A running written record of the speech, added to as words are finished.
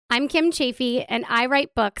I'm Kim Chaffee, and I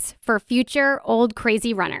write books for future old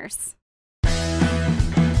crazy runners.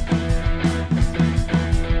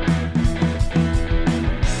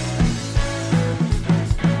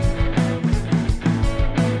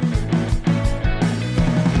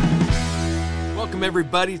 Welcome,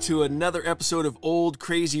 everybody, to another episode of Old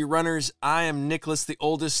Crazy Runners. I am Nicholas, the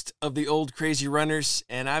oldest of the Old Crazy Runners,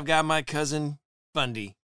 and I've got my cousin,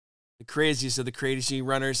 Bundy, the craziest of the Crazy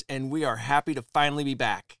Runners, and we are happy to finally be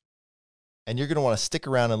back. And you're going to want to stick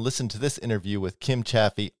around and listen to this interview with Kim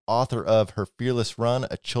Chaffee, author of Her Fearless Run,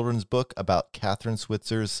 a children's book about Catherine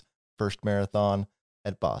Switzer's first marathon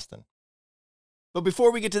at Boston. But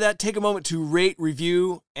before we get to that, take a moment to rate,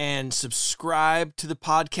 review, and subscribe to the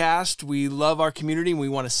podcast. We love our community, and we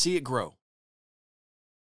want to see it grow.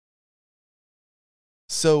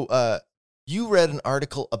 So you read an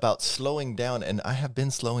article about slowing down, and I have been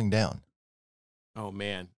slowing down. Oh,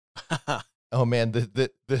 man. Oh, man,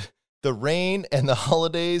 the rain and the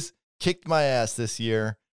holidays kicked my ass this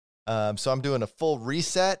year. So I'm doing a full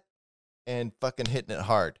reset and fucking hitting it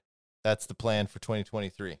hard. That's the plan for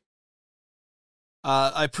 2023.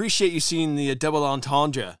 I appreciate you seeing the double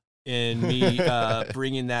entendre in me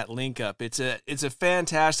bringing that link up. It's a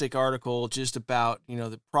fantastic article just about,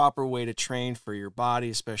 the proper way to train for your body,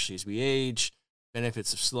 especially as we age,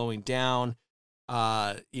 benefits of slowing down,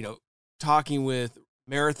 talking with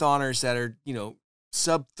marathoners that are,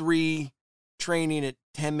 sub 3 training at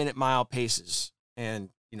 10-minute mile paces and,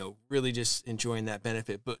 really just enjoying that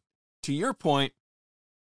benefit. But to your point,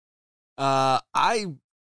 I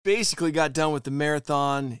basically got done with the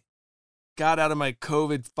marathon, got out of my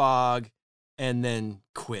COVID fog, and then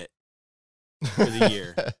quit for the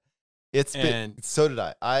year. So did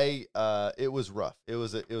I. It was rough. It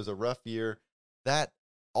was a rough year. That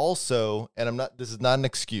also, and this is not an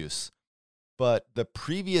excuse, but the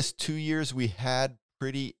previous 2 years we had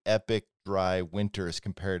pretty epic dry winters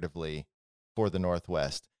comparatively for the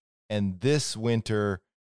Northwest. And this winter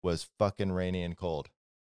was fucking rainy and cold.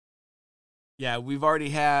 Yeah, we've already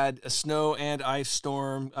had a snow and ice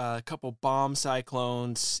storm, a couple bomb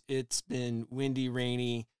cyclones. It's been windy,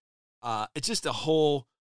 rainy. It's just a whole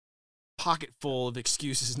pocket full of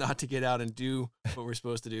excuses not to get out and do what we're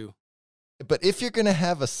supposed to do. But if you're going to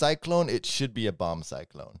have a cyclone, it should be a bomb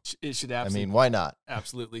cyclone. It should absolutely. I mean, why not?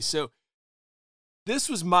 Absolutely. So this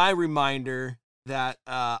was my reminder that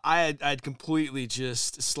I'd completely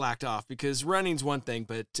just slacked off, because running's one thing,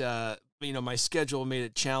 but my schedule made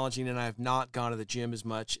it challenging, and I have not gone to the gym as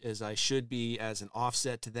much as I should be as an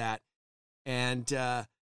offset to that. And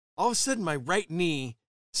all of a sudden, my right knee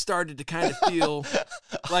started to kind of feel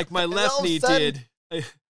like my left knee did.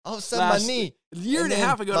 All of a sudden, my knee. A year and a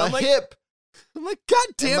half ago, my I'm like, hip. I'm like, God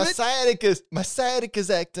damn it. My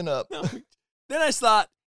sciatica's acting up. No. Then I thought,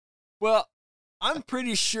 well, I'm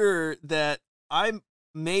pretty sure that I'm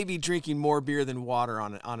maybe drinking more beer than water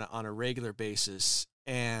on a regular basis.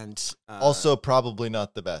 And also probably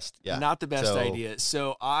not the best. Yeah. Not the best idea.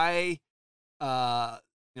 So I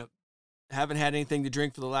haven't had anything to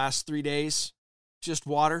drink for the last 3 days. Just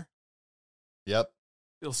water. Yep.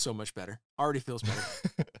 Feels so much better. Already feels better.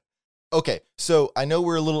 Okay. So I know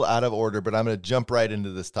we're a little out of order, but I'm going to jump right into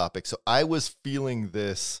this topic. So I was feeling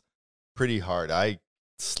this pretty hard. I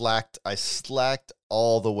slacked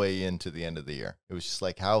all the way into the end of the year. It was just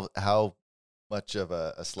like, how much of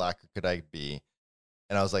a slacker could I be?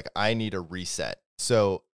 And I was like, I need a reset.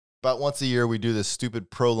 So about once a year, we do this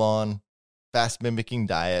stupid Prolon fast mimicking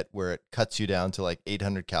diet where it cuts you down to like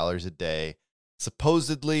 800 calories a day,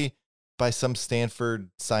 supposedly by some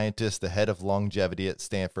Stanford scientist, the head of longevity at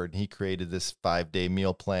Stanford. And he created this 5-day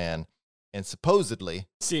meal plan. And supposedly,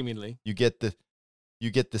 seemingly, you get the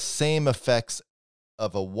same effects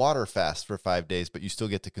of a water fast for 5 days, but you still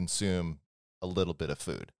get to consume a little bit of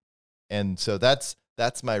food. And so that's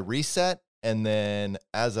my reset. And then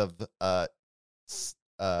as of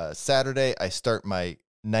Saturday, I start my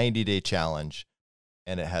 90-day challenge,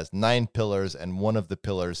 and it has 9 pillars. And one of the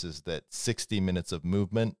pillars is that 60 minutes of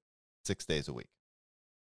movement, 6 days a week.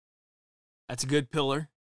 That's a good pillar.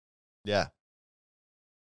 Yeah.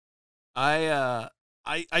 I'm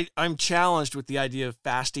challenged with the idea of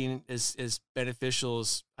fasting as beneficial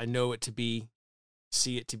as I know it to be,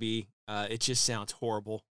 see it to be. It just sounds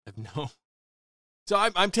horrible. So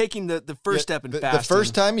I'm taking the first step in fasting. The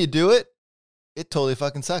first time you do it, it totally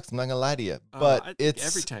fucking sucks. I'm not gonna lie to you, but it's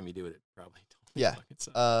every time you do it, it probably yeah. fucking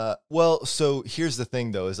sucks. Well, so here's the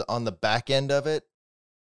thing though: is on the back end of it,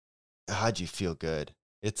 how'd you feel good?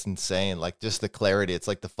 It's insane. Like just the clarity. It's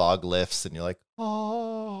like the fog lifts, and you're like,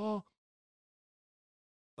 oh.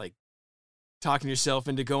 Like talking yourself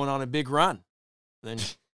into going on a big run. Then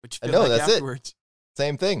what you I feel know, like that's afterwards. It's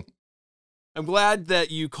Same thing. I'm glad that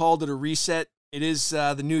you called it a reset. It is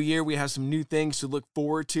the new year. We have some new things to look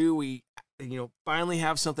forward to. We, finally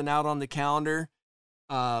have something out on the calendar.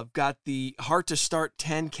 Got the Heart to Start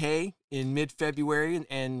 10K in mid-February,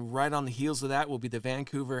 and right on the heels of that will be the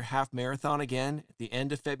Vancouver Half Marathon again at the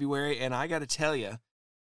end of February. And I got to tell you,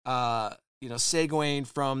 segueing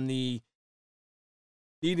from the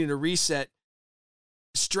needing a reset,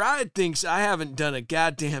 Stride thinks I haven't done a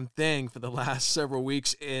goddamn thing for the last several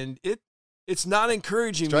weeks, and it's not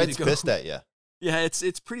encouraging Stride's me to go. Pissed at you. Yeah,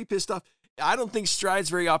 it's pretty pissed off. I don't think Stride's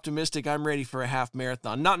very optimistic. I'm ready for a half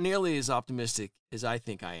marathon. Not nearly as optimistic as I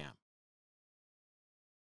think I am.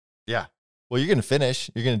 Yeah. Well, you're going to finish.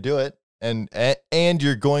 You're going to do it. And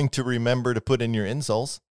you're going to remember to put in your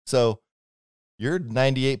insoles. So you're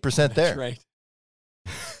 98% there.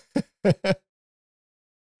 That's right.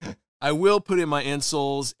 I will put in my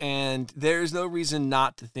insoles, and there's no reason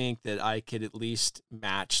not to think that I could at least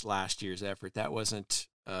match last year's effort. That wasn't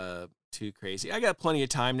too crazy. I got plenty of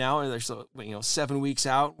time now. There's 7 weeks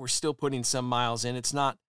out. We're still putting some miles in. It's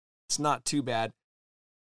not too bad.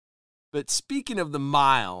 But speaking of the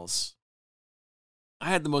miles, I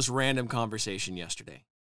had the most random conversation yesterday.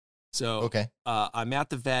 So okay, I'm at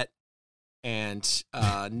the vet and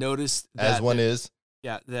noticed that as one is.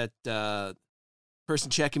 Yeah, that person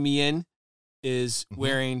checking me in is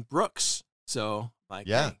wearing Brooks. So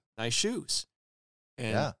hey, nice shoes.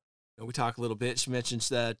 And we talk a little bit. She mentions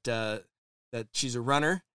that that she's a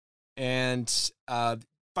runner and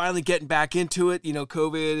finally getting back into it,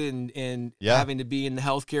 COVID and having to be in the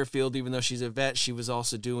healthcare field. Even though she's a vet, she was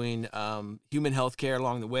also doing human healthcare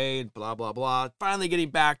along the way and blah, blah, blah. Finally getting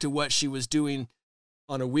back to what she was doing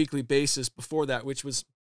on a weekly basis before that, which was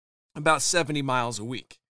about 70 miles a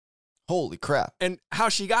week. Holy crap. And how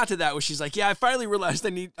she got to that was she's like, yeah, I finally realized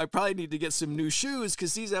I probably need to get some new shoes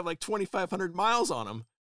because these have like 2,500 miles on them.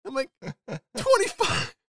 I'm like,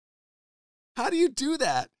 25? How do you do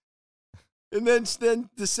that? And then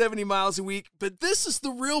the 70 miles a week. But this is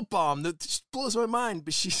the real bomb that just blows my mind.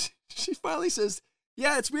 But she finally says,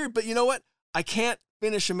 yeah, it's weird, but you know what? I can't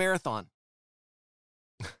finish a marathon.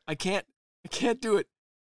 I can't do it.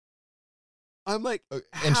 I'm like,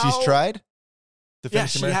 and she's tried to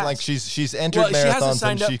finish a marathon? Like she's entered marathons, she hasn't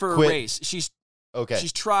signed up for quit. a race. She's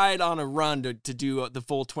tried on a run to do the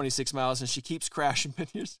full 26 miles, and she keeps crashing. But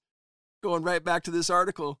here's going right back to this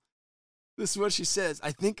article. This is what she says.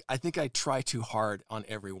 I think I try too hard on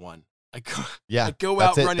everyone. I go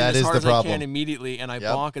out running as hard as I can immediately, and I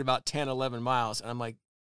bonk at about 10, 11 miles. And I'm like,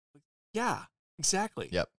 yeah, exactly.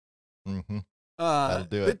 Yep. Mm-hmm. That'll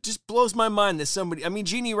do it. It just blows my mind that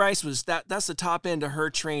Jeannie Rice was that's the top end of her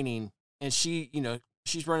training. And she's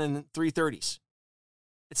running 3:30s.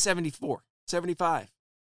 It's 74, 75.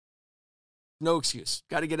 No excuse.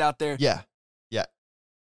 Got to get out there. Yeah.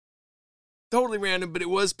 Totally random, but it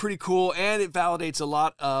was pretty cool. And it validates a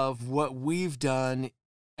lot of what we've done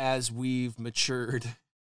as we've matured.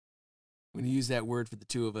 I'm going to use that word for the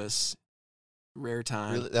two of us. Rare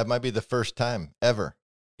time. Really, that might be the first time ever.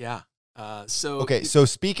 Yeah. So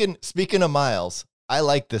speaking of miles, I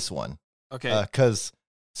like this one. Okay. Because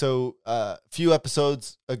a few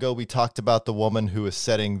episodes ago, we talked about the woman who is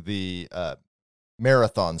setting the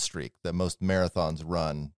marathon streak, the most marathons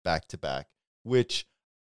run back to back, which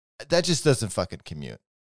that just doesn't fucking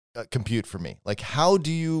compute for me. Like, how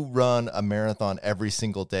do you run a marathon every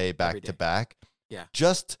single day back to back? Yeah.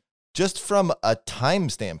 Just from a time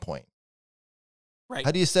standpoint. Right.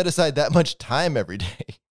 How do you set aside that much time every day?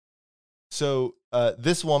 So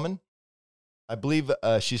this woman, I believe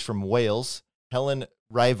she's from Wales, Helen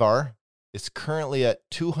Ryvar, is currently at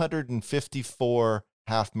 254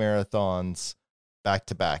 half marathons back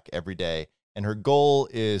to back every day, and her goal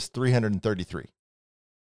is 333.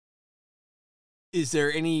 Is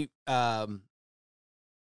there any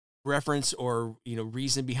reference or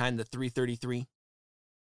reason behind the 333?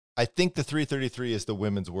 I think the 333 is the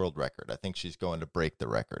women's world record. I think she's going to break the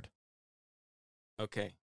record.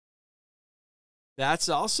 Okay. That's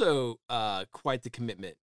also quite the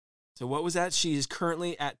commitment. So what was that? She is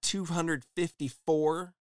currently at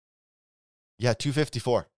 254. Yeah,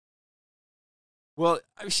 254. Well,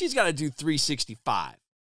 she's got to do 365.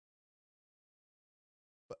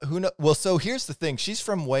 Who knows? Well, so here's the thing. She's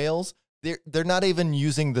from Wales. They're not even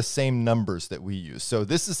using the same numbers that we use. So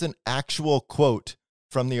this is an actual quote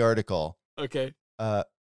from the article. Okay.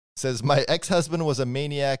 Says, my ex-husband was a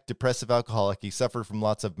maniac, depressive alcoholic. He suffered from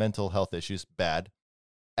lots of mental health issues. Bad.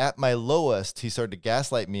 At my lowest, he started to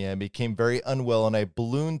gaslight me and became very unwell, and I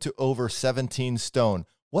ballooned to over 17 stone.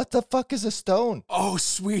 What the fuck is a stone? Oh,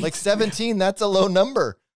 sweet. Like 17, that's a low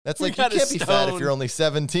number. That's like, you can't be fat if you're only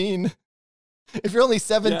 17. If you're only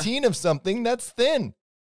 17 of something, that's thin.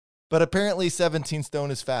 But apparently 17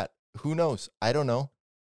 stone is fat. Who knows? I don't know.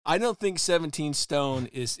 I don't think 17 stone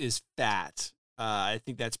is fat. I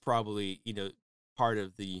think that's probably, part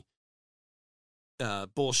of the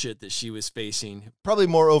bullshit that she was facing. Probably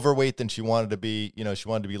more overweight than she wanted to be. She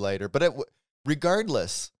wanted to be lighter. But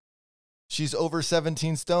regardless, she's over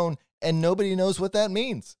 17 stone, and nobody knows what that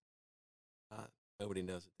means. Nobody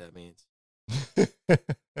knows what that means.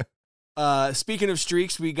 Speaking of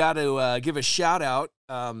streaks, we got to give a shout out.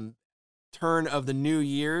 Turn of the new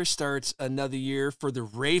year starts another year for the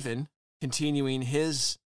Raven, continuing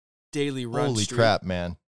his daily run Holy streak. crap,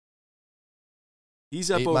 man. He's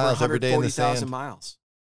up 8 over miles every day in the 140,000 sand. miles.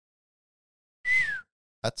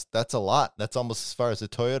 That's a lot. That's almost as far as a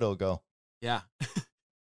Toyota will go. Yeah.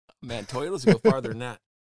 Man, Toyotas go farther than that.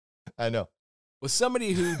 I know. Was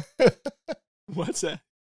somebody who... What's that?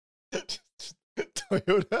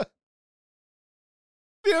 Toyota? Have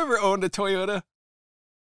you ever owned a Toyota?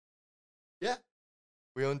 Yeah.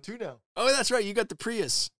 We own 2 now. Oh, that's right. You got the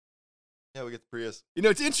Prius. Yeah, we get the Prius.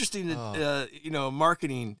 It's interesting that,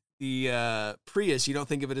 marketing the Prius, you don't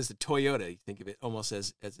think of it as a Toyota. You think of it almost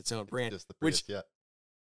as its own brand. Just the Prius, yeah.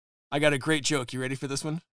 I got a great joke. You ready for this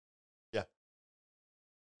one? Yeah.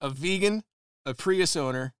 A vegan, a Prius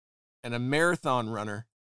owner, and a marathon runner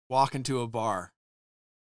walk into a bar.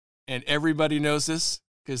 And everybody knows this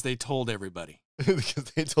because they told everybody. Because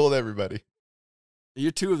they told everybody.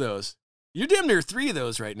 You're 2 of those. You're damn near 3 of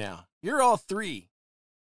those right now. You're all 3.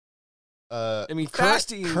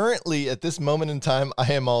 Fasting. Currently, at this moment in time,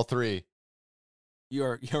 I am all 3.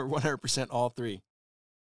 You're 100% all 3.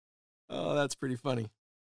 Oh, that's pretty funny.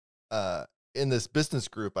 In this business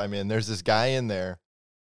group I'm in, there's this guy in there,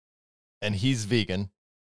 and he's vegan,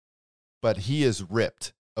 but he is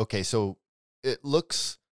ripped. Okay, so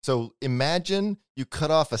imagine you cut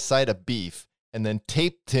off a side of beef and then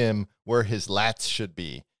taped him where his lats should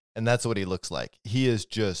be. And that's what he looks like. He is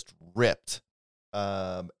just ripped.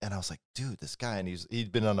 And I was like, dude, this guy, and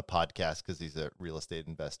he'd been on a podcast because he's a real estate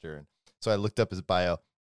investor. And so I looked up his bio.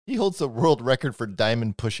 He holds the world record for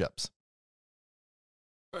diamond push-ups.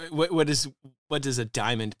 What does a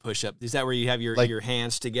diamond push-up? Is that where you have your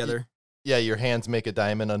hands together? Yeah, your hands make a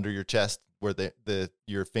diamond under your chest where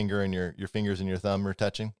your finger and your fingers and your thumb are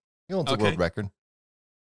touching. He holds a world record.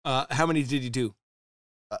 How many did you do?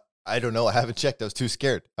 I don't know. I haven't checked. I was too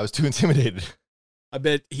scared. I was too intimidated. I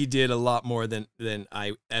bet he did a lot more than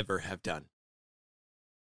I ever have done.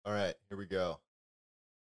 All right, here we go.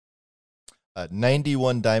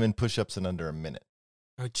 91 diamond push-ups in under a minute.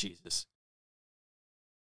 Oh, Jesus.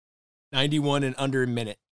 91 in under a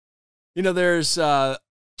minute. There's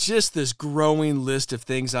just this growing list of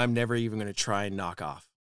things I'm never even going to try and knock off.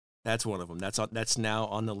 That's one of them. That's now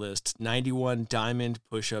on the list. 91 diamond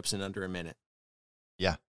push-ups in under a minute.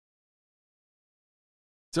 Yeah.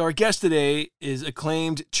 So our guest today is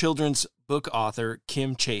acclaimed children's book author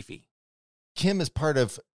Kim Chaffee. Kim is part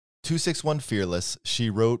of 261 Fearless. She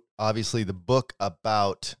wrote, obviously, the book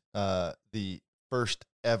about the first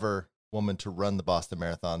ever woman to run the Boston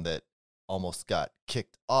Marathon that almost got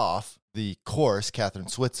kicked off the course, Catherine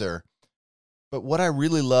Switzer. But what I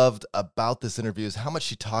really loved about this interview is how much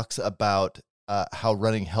she talks about how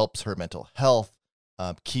running helps her mental health,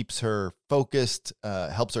 keeps her focused,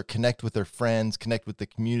 helps her connect with her friends, connect with the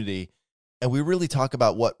community. And we really talk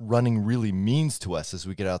about what running really means to us as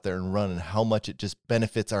we get out there and run and how much it just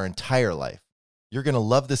benefits our entire life. You're going to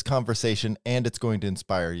love this conversation and it's going to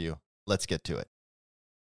inspire you. Let's get to it.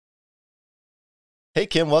 Hey,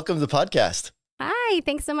 Kim, welcome to the podcast. Hi,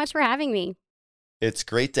 thanks so much for having me. It's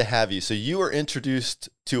great to have you. So you were introduced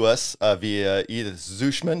to us via Edith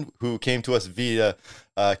Zushman, who came to us via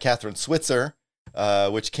Catherine Switzer,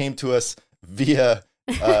 which came to us via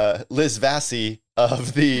Liz Vassy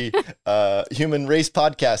of the Human Race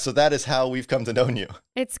podcast. So that is how we've come to know you.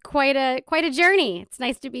 It's quite a journey. It's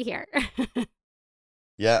nice to be here.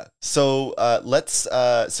 Yeah. So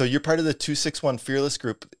so you're part of the 261 Fearless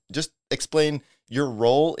group. Just explain your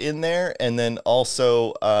role in there and then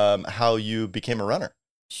also how you became a runner.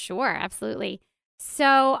 Sure, absolutely.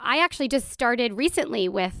 So I actually just started recently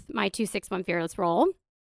with my 261 Fearless role,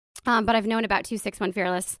 but I've known about 261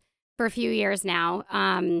 Fearless for a few years now.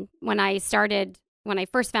 When I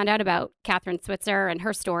first found out about Catherine Switzer and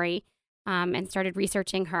her story and started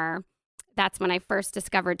researching her, that's when I first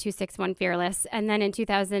discovered 261 Fearless. And then in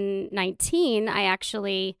 2019, I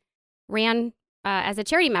actually ran as a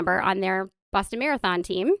charity member on their Boston Marathon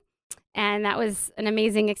team. And that was an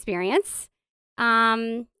amazing experience.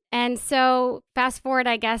 And so fast forward,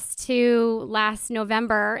 I guess, to last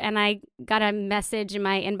November, and I got a message in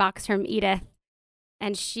my inbox from Edith.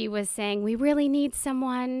 and she was saying, we really need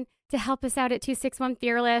someone to help us out at 261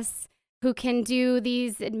 Fearless who can do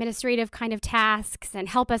these administrative kind of tasks and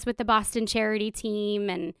help us with the Boston charity team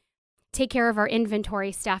and take care of our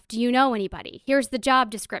inventory stuff. Do you know anybody? Here's the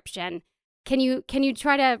job description. Can you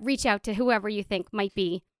try to reach out to whoever you think might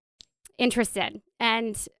be interested?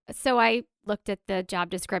 And so I looked at the job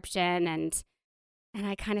description and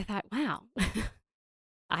I kind of thought, wow,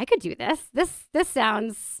 I could do this. This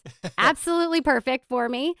sounds absolutely perfect for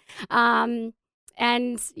me. And,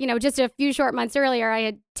 just a few short months earlier, I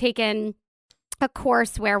had taken a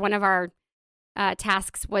course where one of our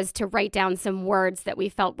tasks was to write down some words that we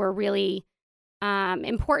felt were really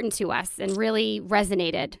important to us and really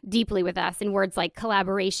resonated deeply with us, in words like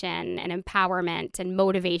collaboration and empowerment and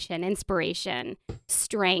motivation, inspiration,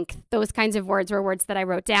 strength. Those kinds of words were words that I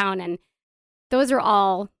wrote down. And those are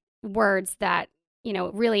all words that,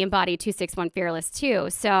 really embody 261 Fearless too.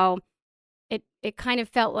 So it kind of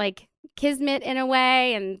felt like kismet in a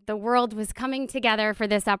way, and the world was coming together for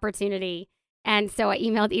this opportunity. And so I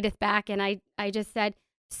emailed Edith back and I just said,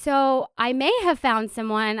 so I may have found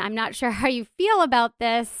someone. I'm not sure how you feel about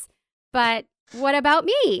this, but what about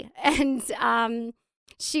me? And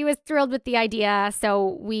she was thrilled with the idea.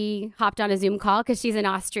 So we hopped on a Zoom call because she's in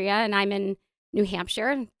Austria and I'm in New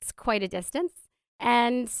Hampshire. It's quite a distance.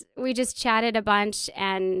 And we just chatted a bunch,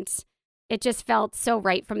 and it just felt so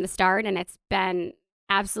right from the start. And it's been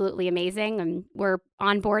absolutely amazing. And we're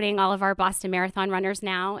onboarding all of our Boston Marathon runners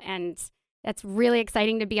now. And that's really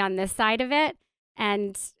exciting to be on this side of it.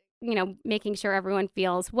 And, making sure everyone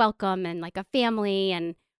feels welcome and like a family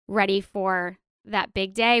and ready for that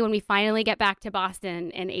big day when we finally get back to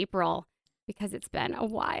Boston in April, because it's been a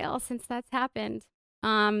while since that's happened.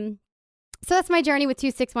 So that's my journey with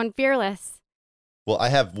 261 Fearless. Well, I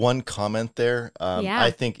have one comment there. Yeah.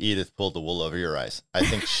 I think Edith pulled the wool over your eyes. I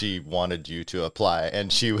think she wanted you to apply,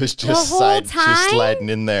 and she was The just whole time? she's sliding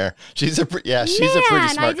in there. She's a pretty Man, smart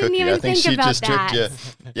I didn't cookie. even I think think she about just that. tricked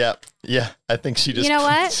you. Yeah. I think she just You know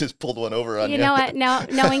what? just pulled one over on you. You know what? No,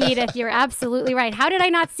 knowing Edith, you're absolutely right. How did I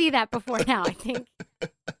not see that before now? I think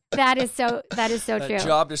that is so true.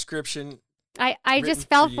 Job description. I just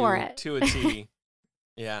fell for you it. to a T.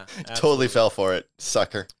 Yeah, Totally absolutely. fell for it,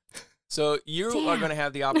 sucker. So you are Damn. going to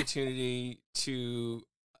have the opportunity to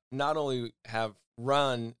not only have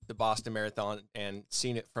run the Boston Marathon and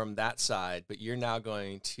seen it from that side, but you're now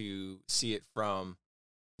going to see it from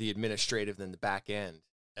the administrative and the back end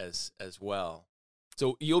as well.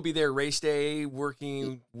 So you'll be there race day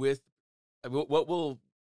working with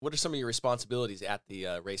what are some of your responsibilities at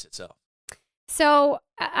the race itself? So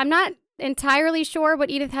I'm not entirely sure what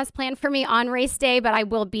Edith has planned for me on race day, but I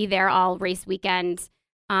will be there all race weekend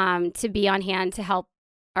to be on hand to help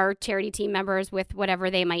our charity team members with whatever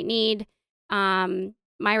they might need.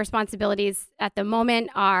 My responsibilities at the moment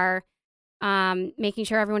are making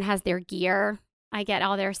sure everyone has their gear. I get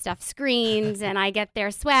all their stuff screened and I get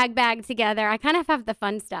their swag bag together. I kind of have the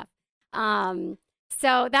fun stuff.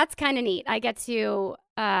 So that's kind of neat. I get to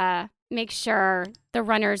make sure the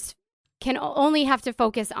runners can only have to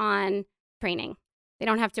focus on training. They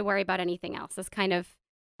don't have to worry about anything else. That's kind of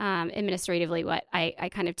administratively what I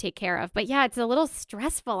kind of take care of. But yeah, it's a little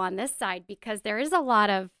stressful on this side because there is a lot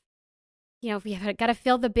of, we have got to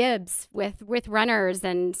fill the bibs with runners,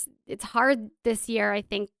 and it's hard this year, I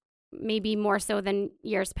think, maybe more so than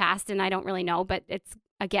years past, and I don't really know, but it's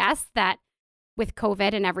a guess that with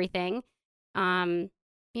COVID and everything,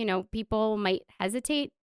 people might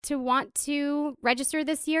hesitate to want to register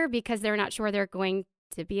this year because they're not sure they're going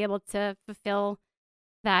to be able to fulfill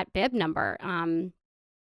that bib number.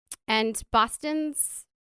 And Boston's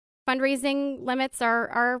fundraising limits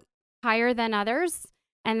are higher than others,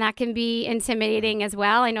 and that can be intimidating as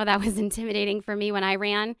well. I know that was intimidating for me when I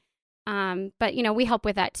ran. But, we help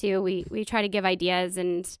with that too. We try to give ideas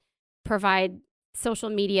and provide social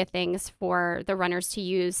media things for the runners to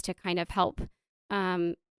use to kind of help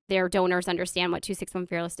their donors understand what 261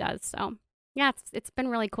 Fearless does. So, yeah, it's been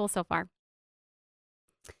really cool so far.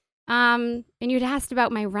 And you'd asked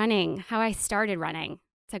about my running, how I started running.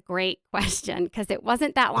 It's a great question because it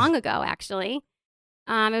wasn't that long ago, actually.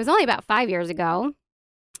 It was only about 5 years ago.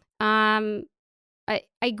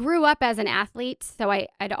 I grew up as an athlete, so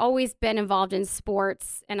I'd always been involved in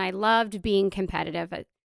sports, and I loved being competitive.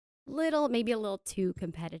 Maybe a little too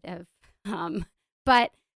competitive.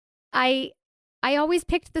 But I always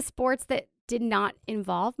picked the sports that did not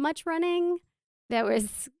involve much running. There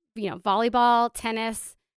was, volleyball,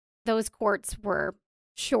 tennis. Those courts were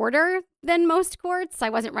shorter than most courts. I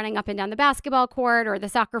wasn't running up and down the basketball court or the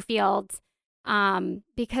soccer field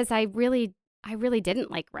because I really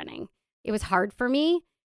didn't like running. It was hard for me.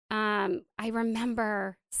 I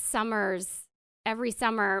remember every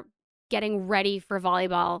summer getting ready for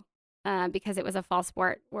volleyball because it was a fall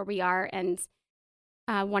sport where we are. And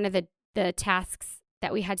one of the tasks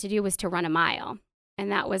that we had to do was to run a mile.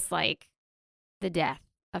 And that was like the death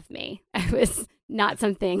of me. It was not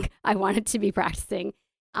something I wanted to be practicing.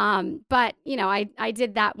 But, I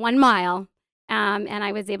did that 1 mile and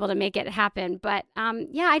I was able to make it happen. But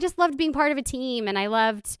I just loved being part of a team. And I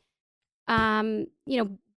loved,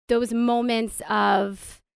 those moments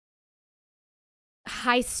of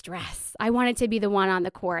high stress. I wanted to be the one on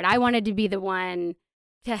the court. I wanted to be the one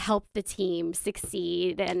to help the team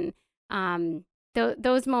succeed. And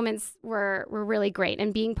those moments were really great.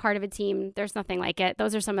 And being part of a team, there's nothing like it.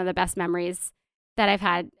 Those are some of the best memories that I've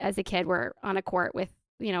had as a kid. We're on a court with,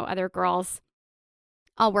 other girls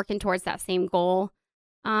all working towards that same goal.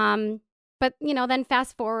 But, then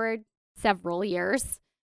fast forward several years,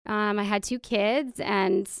 I had 2 kids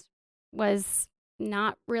and was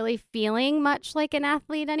not really feeling much like an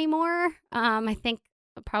athlete anymore. I think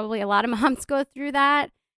probably a lot of moms go through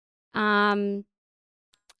that. I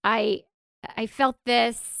felt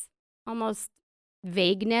this almost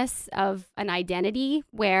vagueness of an identity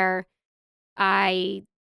where I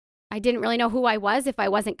didn't really know who I was if I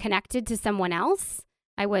wasn't connected to someone else.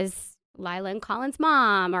 I was Lila and Colin's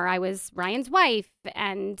mom, or I was Ryan's wife,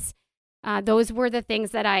 and those were the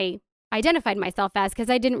things that I identified myself as because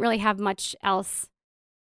I didn't really have much else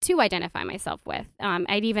to identify myself with.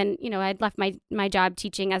 I'd left my job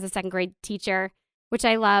teaching as a 2nd grade teacher, which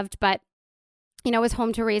I loved, but, was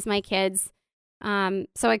home to raise my kids.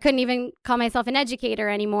 So I couldn't even call myself an educator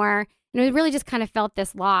anymore. And it really just kind of felt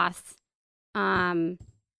this loss. And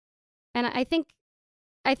I think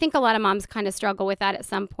a lot of moms kind of struggle with that at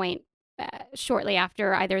some point shortly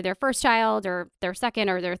after either their first child or their second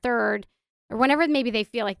or their third, or whenever maybe they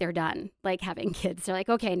feel like they're done, like having kids. They're like,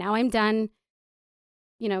 okay, now I'm done,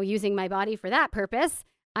 using my body for that purpose.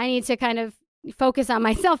 I need to kind of focus on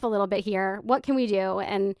myself a little bit here. What can we do?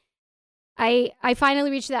 And I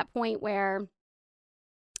finally reached that point where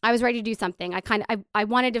I was ready to do something. I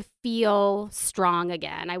wanted to feel strong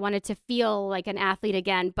again. I wanted to feel like an athlete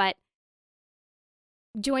again, but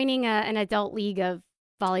joining an adult league of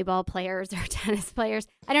volleyball players or tennis players,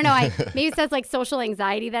 I don't know. Maybe it says like social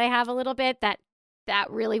anxiety that I have a little bit, that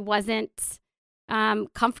really wasn't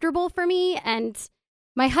comfortable for me. And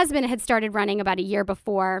my husband had started running about a year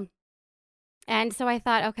before. And so I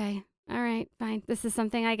thought, okay, all right, fine. This is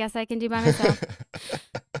something I guess I can do by myself.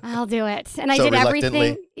 I'll do it. And I did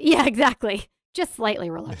everything. Yeah, exactly. Just slightly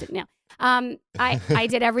reluctant now. I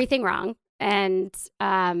did everything wrong. And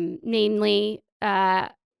namely,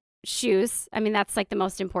 shoes. I mean, that's like the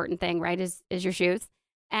most important thing, right? Is your shoes.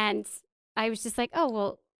 And I was just like, oh,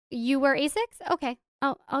 well, you wear Asics? Okay,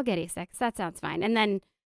 I'll get Asics. That sounds fine. And then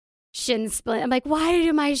shin splint. I'm like, why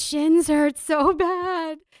do my shins hurt so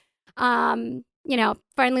bad?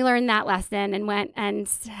 Finally learned that lesson and went and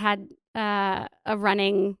had a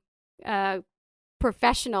running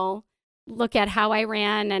professional look at how I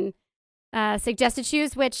ran and suggested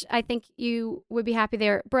shoes, which I think you would be happy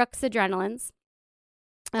they're Brooks Adrenalines.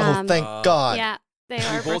 Thank God. Yeah, they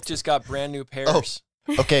are. We both just got brand new pairs.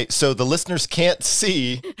 Okay, so the listeners can't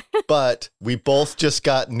see, but we both just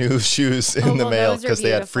got new shoes in the mail because they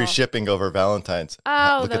had free shipping over Valentine's.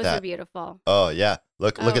 Oh, look those at that. are beautiful. Oh, yeah.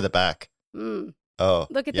 Look at the back. Mm. Oh,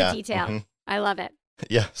 look at the detail. Mm-hmm. I love it.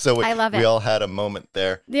 Yeah, so I love it. We all had a moment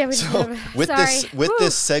there. Yeah, we so with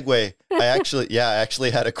this segue, I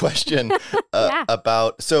actually had a question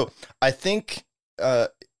about. So I think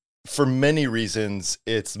for many reasons,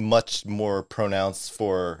 it's much more pronounced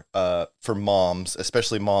for moms,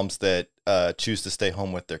 especially moms that choose to stay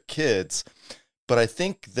home with their kids. But I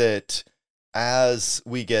think that as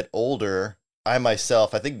we get older, I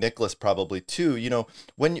myself, I think Nicholas probably too,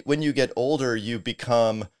 when you get older, you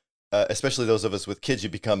become, especially those of us with kids, you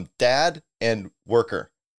become dad and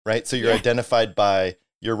worker, right? So you're identified by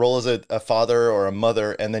your role as a father or a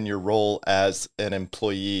mother, and then your role as an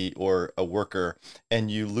employee or a worker,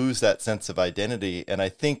 and you lose that sense of identity. And I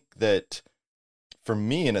think that for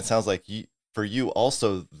me, and it sounds like for you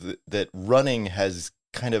also, that running has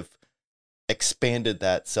kind of expanded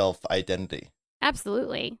that self-identity.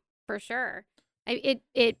 Absolutely, for sure.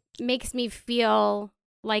 It makes me feel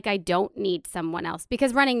like I don't need someone else,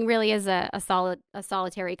 because running really is a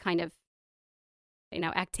solitary kind of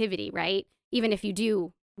activity, right? Even if you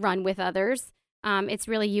do run with others, it's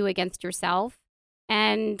really you against yourself.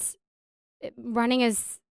 And running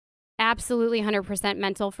is absolutely 100%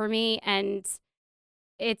 mental for me. And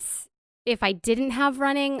if I didn't have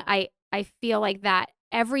running, I feel like that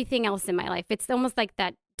everything else in my life, it's almost like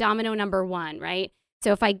that domino number one, right?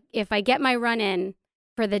 So if I get my run in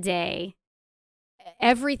for the day,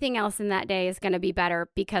 everything else in that day is going to be better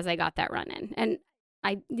because I got that run in. And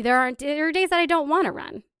there are days that I don't want to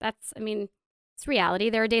run. It's reality.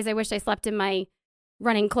 There are days I wish I slept in my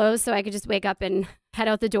running clothes so I could just wake up and head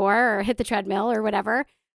out the door or hit the treadmill or whatever.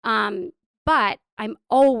 But I'm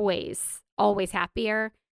always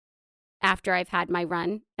happier after I've had my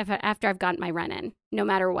run, after I've gotten my run in, no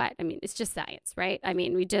matter what. I mean, it's just science, right? I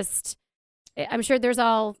mean, I'm sure there's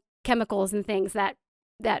all chemicals and things that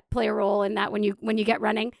play a role in that when you get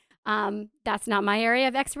running. That's not my area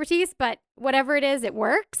of expertise, but whatever it is, it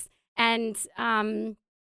works. And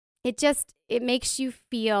it makes you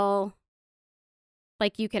feel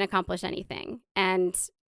like you can accomplish anything. And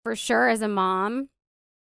for sure, as a mom,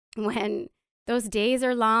 when those days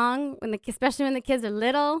are long, especially when the kids are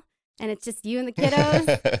little and it's just you and the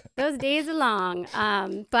kiddos, those days are long.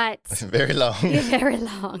 But very long. Very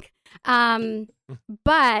long.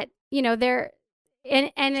 But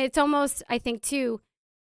and it's almost, I think too,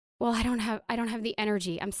 well, I don't have the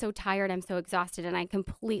energy. I'm so tired. I'm so exhausted. And I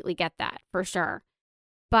completely get that for sure.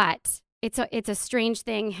 But it's a strange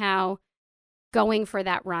thing how going for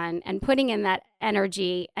that run and putting in that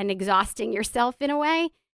energy and exhausting yourself in a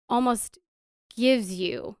way almost gives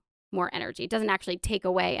you more energy. It doesn't actually take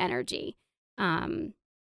away energy.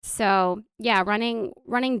 So yeah,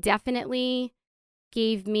 running definitely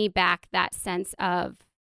gave me back that sense of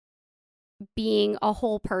being a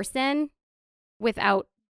whole person without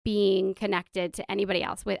being connected to anybody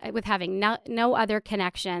else, with having no other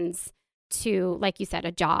connections to, like you said,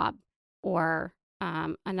 a job or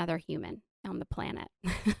another human on the planet,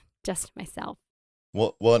 just myself.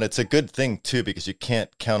 Well, and it's a good thing too, because you can't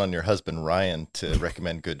count on your husband Ryan to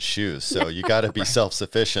recommend good shoes. So you got to be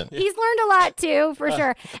self-sufficient. He's learned a lot too, for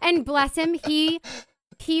sure. And bless him, he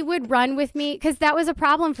would run with me, because that was a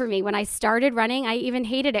problem for me when I started running. I even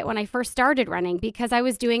hated it when I first started running because I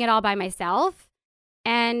was doing it all by myself,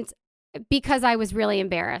 and because I was really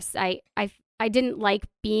embarrassed. I didn't like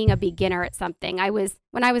being a beginner at something.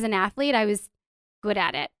 When I was an athlete, I was good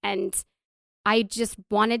at it, and I just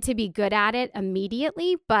wanted to be good at it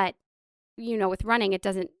immediately. But with running,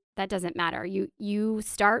 that doesn't matter. You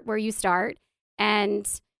start where you start, and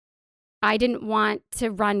I didn't want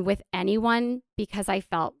to run with anyone because I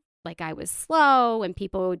felt like I was slow and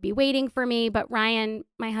people would be waiting for me. But Ryan,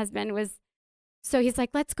 my husband, he's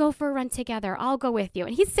like, let's go for a run together. I'll go with you.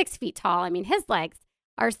 And he's 6 feet tall. I mean, his legs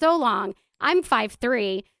are so long. I'm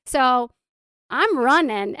 5'3". So I'm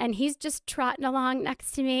running and he's just trotting along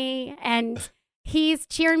next to me and he's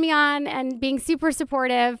cheering me on and being super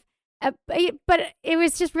supportive. But it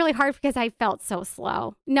was just really hard because I felt so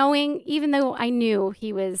slow, even though I knew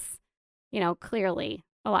he was, clearly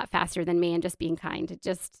a lot faster than me, and just being kind, it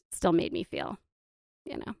just still made me feel,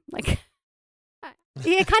 like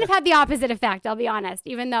it kind of had the opposite effect, I'll be honest,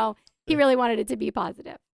 even though he really wanted it to be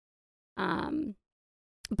positive.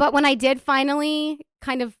 But when I did finally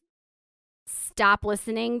kind of stop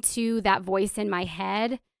listening to that voice in my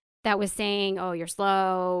head that was saying, oh, you're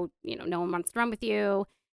slow, no one wants to run with you.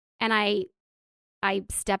 And I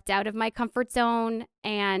stepped out of my comfort zone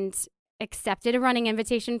and accepted a running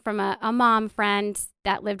invitation from a mom friend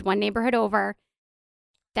that lived one neighborhood over.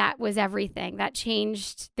 That was everything. That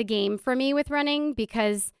changed the game for me with running,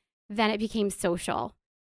 because then it became social.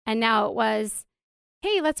 And now it was,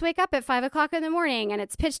 hey, let's wake up at 5 o'clock in the morning and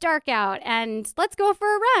it's pitch dark out and let's go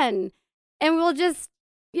for a run. And we'll just,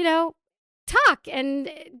 talk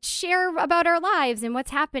and share about our lives and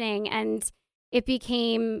what's happening. And it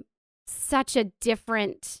became such a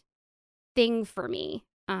different thing for me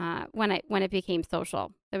when it became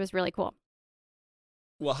social. It was really cool.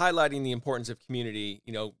 Well, highlighting the importance of community,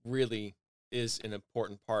 really is an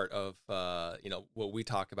important part of, what we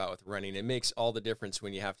talk about with running. It makes all the difference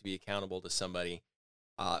when you have to be accountable to somebody.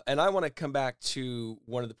 And I want to come back to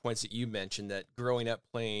one of the points that you mentioned, that growing up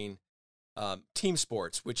playing team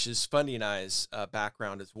sports, which is Fundy and I's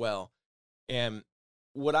background as well. And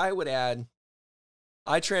what I would add,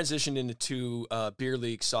 I transitioned into beer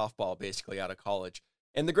league softball basically out of college.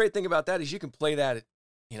 And the great thing about that is you can play that,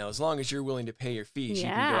 as long as you're willing to pay your fees, you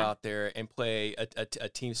can go out there and play a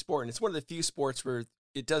team sport. And it's one of the few sports where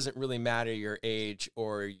it doesn't really matter your age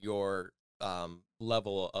or your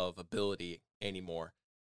level of ability anymore.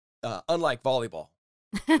 Unlike volleyball,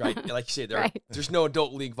 right? Like you say, there's no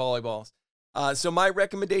adult league volleyballs. So my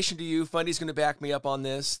recommendation to you, Fundy's going to back me up on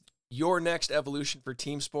this. Your next evolution for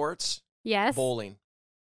team sports? Yes. Bowling.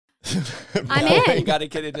 I'm in. You got to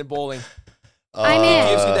get into bowling. I'm in.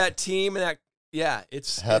 It gives you that team and that. Yeah,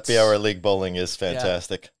 Happy Hour League bowling is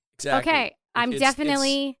fantastic. Yeah, exactly. Okay, I'm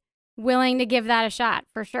definitely willing to give that a shot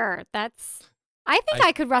for sure. I think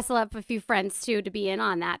I could rustle up a few friends too to be in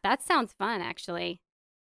on that. That sounds fun, actually.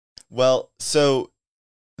 Well, so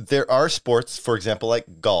there are sports, for example,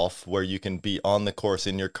 like golf, where you can be on the course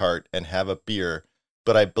in your cart and have a beer.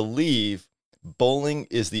 But I believe bowling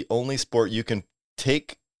is the only sport you can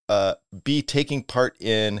be taking part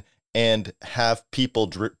in and have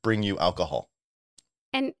people bring you alcohol.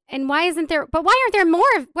 And why isn't there? But why aren't there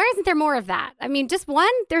more? Why isn't there more of that? I mean, just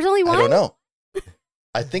one. There's only one. I don't know.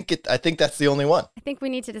 I think that's the only one. I think we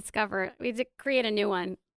need to discover. We need to create a new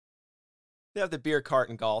one. They have the beer cart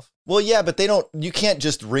in golf. Well, yeah, but you can't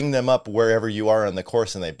just ring them up wherever you are on the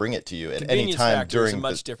course and they bring it to you at any time during. It's a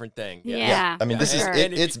much different thing. Yeah. I mean, this is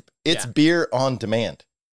And it's beer on demand.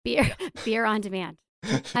 Beer on demand.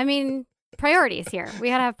 I mean, priorities here. We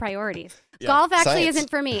gotta have priorities. Yeah. Golf actually Science. isn't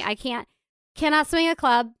for me. I cannot swing a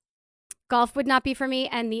club. Golf would not be for me.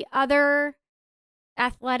 And the other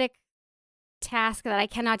athletic task that I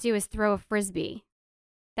cannot do is throw a frisbee.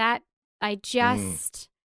 That I just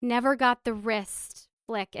never got the wrist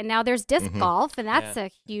flick. And now there's disc golf, and that's a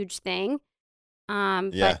huge thing.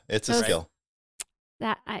 But It's a skill.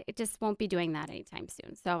 that I just won't be doing that anytime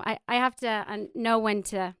soon. So I have to know when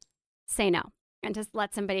to say no and just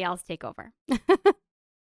let somebody else take over.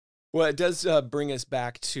 Well, it does bring us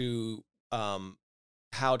back to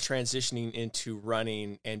how transitioning into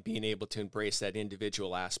running and being able to embrace that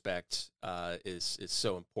individual aspect is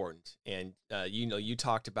so important. And you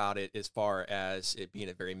talked about it as far as it being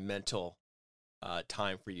a very mental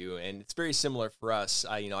time for you, and it's very similar for us.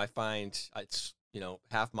 I find it's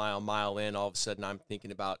half mile in, all of a sudden I'm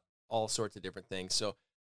thinking about all sorts of different things. So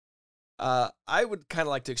I would kind of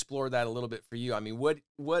like to explore that a little bit for you. I mean,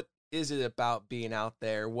 what is it about being out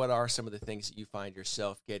there? What are some of the things that you find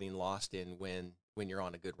yourself getting lost in when you're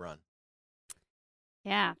on a good run?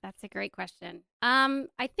 Yeah, that's a great question.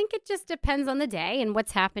 I think it just depends on the day and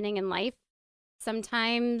what's happening in life.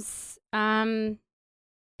 Sometimes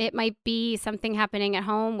it might be something happening at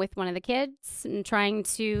home with one of the kids and trying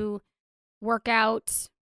to work out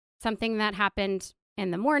something that happened in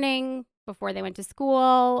the morning before they went to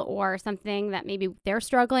school, or something that maybe they're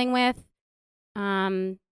struggling with.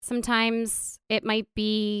 Sometimes it might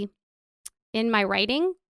be in my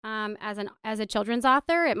writing. As a children's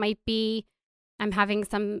author, it might be I'm having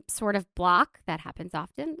some sort of block that happens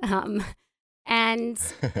often, and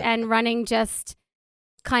running just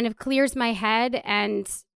kind of clears my head and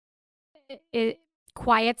it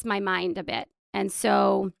quiets my mind a bit, and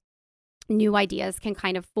so new ideas can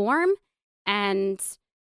kind of form, and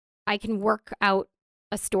I can work out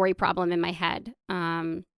a story problem in my head,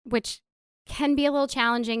 which can be a little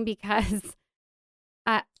challenging because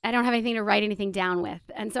I don't have anything to write anything down with.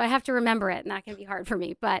 And so I have to remember it, and that can be hard for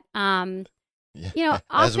me. But, often,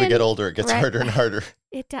 as we get older, it gets harder and harder.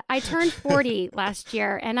 I turned 40 last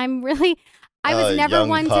year, and I was never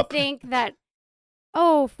one to think that,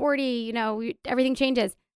 40, everything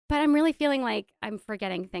changes. But I'm really feeling like I'm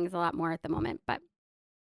forgetting things a lot more at the moment. But,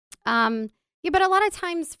 but a lot of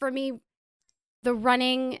times for me, the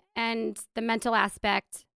running and the mental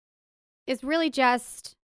aspect is really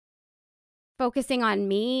just focusing on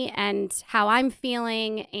me and how I'm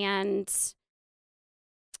feeling and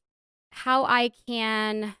how I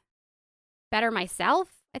can better myself.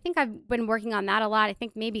 I think I've been working on that a lot. I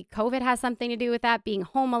think maybe COVID has something to do with that, being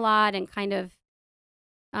home a lot and kind of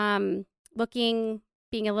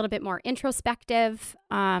being a little bit more introspective,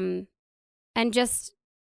 and just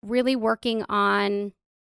really working on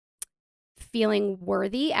feeling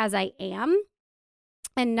worthy as I am,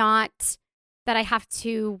 and not that I have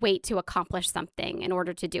to wait to accomplish something in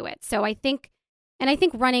order to do it. So I think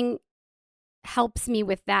running helps me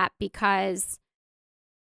with that, because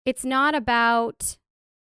it's not about,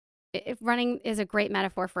 running is a great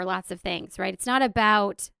metaphor for lots of things, right? It's not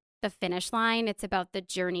about the finish line. It's about the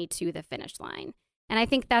journey to the finish line. And I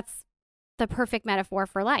think that's the perfect metaphor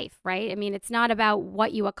for life, right? I mean, it's not about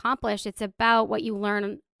what you accomplish. It's about what you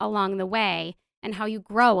learn along the way and how you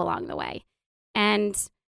grow along the way. And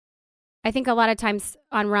I think a lot of times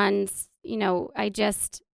on runs,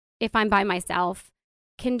 if I'm by myself,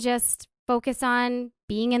 can just focus on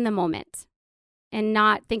being in the moment and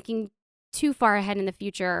not thinking too far ahead in the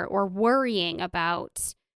future or worrying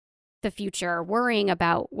about the future, worrying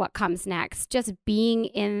about what comes next. Just being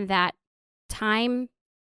in that time,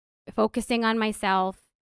 focusing on myself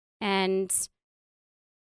and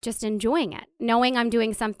just enjoying it, knowing I'm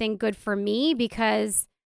doing something good for me, because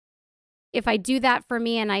if I do that for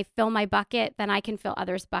me and I fill my bucket, then I can fill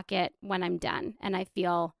others' bucket when I'm done. And I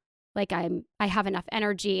feel like I have enough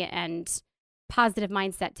energy and positive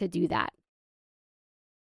mindset to do that.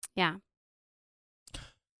 Yeah.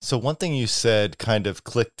 So one thing you said kind of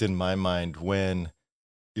clicked in my mind when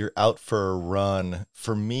you're out for a run.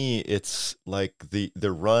 For me, it's like the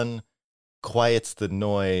run quiets the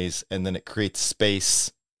noise and then it creates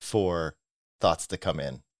space for thoughts to come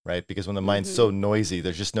in, right? Because when the mind's so noisy,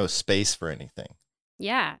 there's just no space for anything.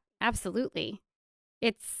 Yeah, absolutely.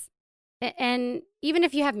 And even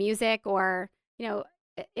if you have music or,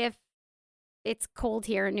 if it's cold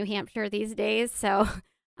here in New Hampshire these days, so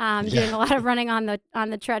doing a lot of running on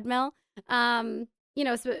the treadmill, so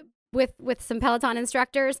with some Peloton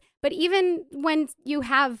instructors. But even when you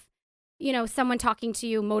have, someone talking to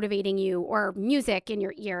you, motivating you, or music in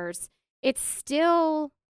your ears, I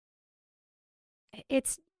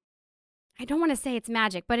don't want to say it's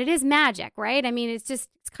magic, but it is magic, right? I mean, it's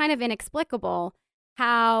kind of inexplicable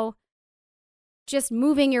how just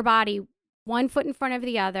moving your body one foot in front of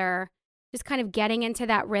the other, just kind of getting into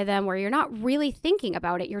that rhythm where you're not really thinking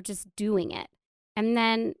about it, you're just doing it. And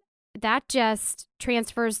then that just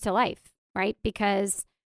transfers to life, right? Because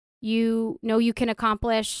you know you can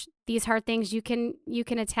accomplish these hard things. You can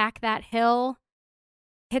attack that hill,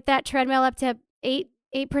 hit that treadmill up to 8%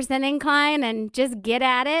 incline and just get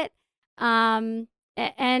at it. And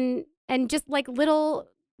just like little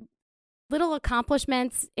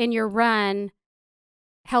accomplishments in your run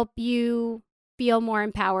help you feel more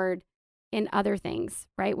empowered in other things,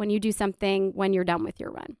 right? When you do something when you're done with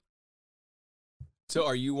your run. So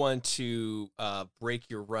are you one to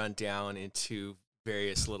break your run down into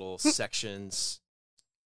various little sections?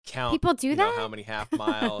 Count. People do that? How many half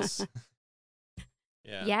miles?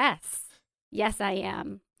 Yeah. Yes, I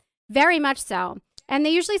am. Very much so. And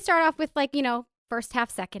they usually start off with first half,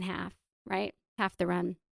 second half, right? Half the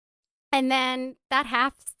run. And then that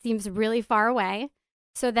half seems really far away.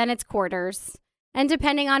 So then it's quarters. And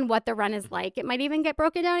depending on what the run is like, it might even get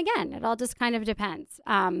broken down again. It all just kind of depends.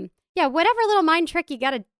 Whatever little mind trick you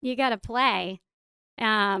gotta play,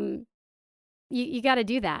 you gotta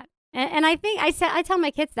do that. And I think I tell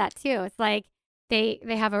my kids that too. It's like they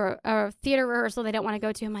have a theater rehearsal they don't want to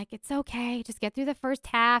go to. I'm like, it's okay, just get through the first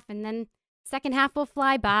half, and then second half will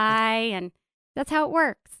fly by, and that's how it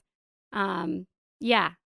works.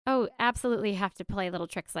 Yeah. Oh, absolutely have to play little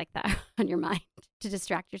tricks like that on your mind to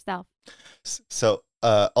distract yourself. So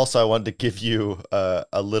also I wanted to give you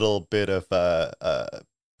a little bit of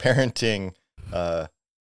parenting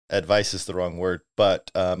advice is the wrong word, but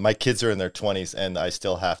my kids are in their 20s and I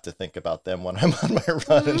still have to think about them when I'm on my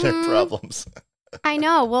run and their problems. I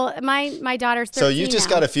know. Well, my daughter's 13 So you just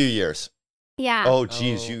got a few years. Yeah. Oh,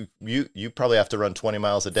 geez. You probably have to run 20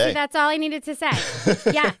 miles a day. See, that's all I needed to say.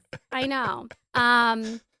 Yeah, I know.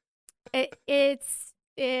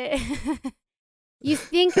 You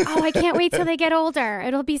think, oh, I can't wait till they get older.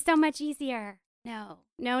 It'll be so much easier. No.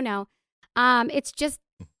 It's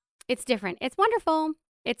different. It's wonderful.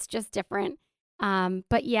 It's just different.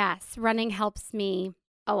 But yes, running helps me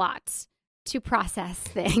a lot to process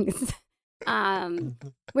things.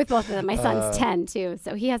 With both of them. My son's 10 too,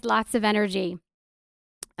 so he has lots of energy.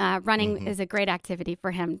 Running is a great activity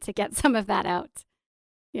for him to get some of that out.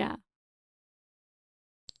 Yeah.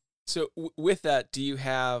 So with that, do you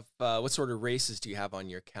have, what sort of races do you have on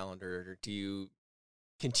your calendar? Or do you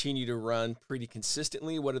continue to run pretty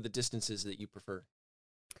consistently? What are the distances that you prefer?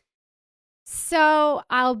 So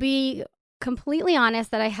I'll be completely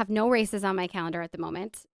honest that I have no races on my calendar at the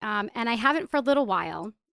moment. And I haven't for a little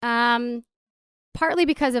while, partly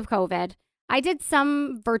because of COVID. I did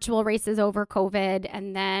some virtual races over COVID,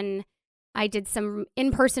 and then I did some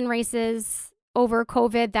in-person races over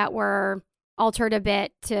COVID that were altered a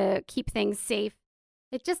bit to keep things safe.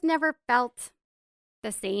 It just never felt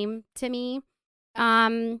the same to me.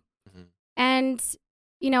 And,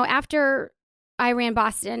 after I ran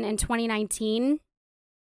Boston in 2019,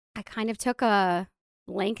 I kind of took a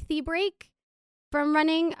lengthy break from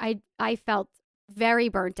running. I felt very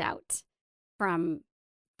burnt out from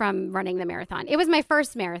running the marathon. It was my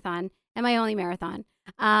first marathon and my only marathon.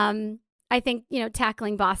 I think,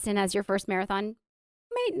 tackling Boston as your first marathon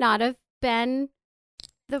might not have been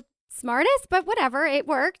the smartest, but whatever. It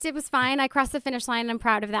worked. It was fine. I crossed the finish line and I'm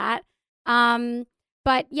proud of that.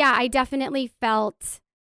 But yeah, I definitely felt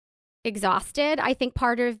exhausted. I think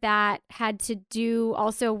part of that had to do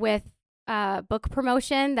also with book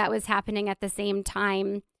promotion that was happening at the same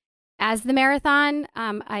time as the marathon.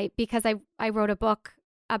 Because I wrote a book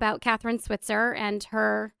about Catherine Switzer and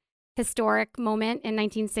her historic moment in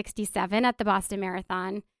 1967 at the Boston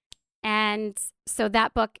Marathon. And so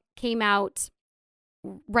that book came out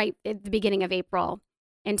right at the beginning of April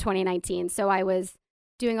in 2019. So I was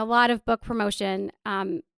doing a lot of book promotion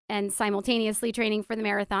and simultaneously training for the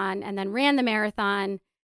marathon, and then ran the marathon,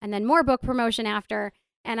 and then more book promotion after.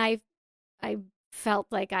 and I felt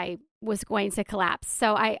like I was going to collapse.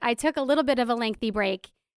 So I took a little bit of a lengthy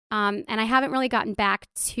break, and I haven't really gotten back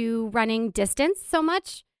to running distance so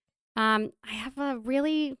much. I have a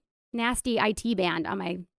really nasty IT band on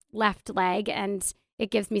my left leg, and it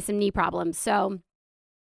gives me some knee problems. So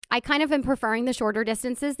I kind of am preferring the shorter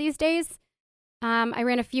distances these days. I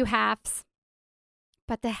ran a few halves,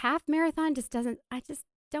 but the half marathon I just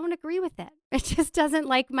don't agree with it. It just doesn't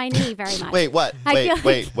like my knee very much. Wait, what?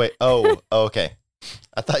 Wait. Oh, okay.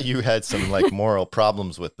 I thought you had some like moral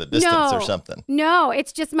problems with the distance or something. No,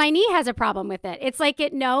 it's just my knee has a problem with it. It's like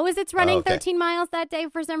it knows it's running 13 miles that day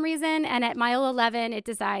for some reason, and at mile 11, it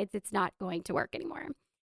decides it's not going to work anymore.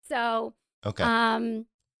 So,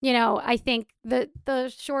 I think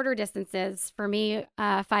the shorter distances for me,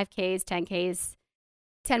 5Ks, 10Ks,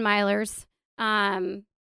 10 milers,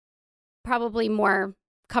 probably more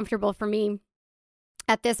comfortable for me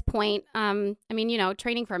at this point.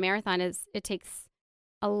 Training for a marathon it takes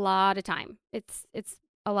a lot of time. It's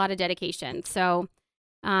a lot of dedication. So,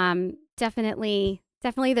 definitely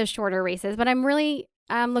the shorter races, but I'm really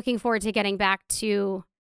looking forward to getting back to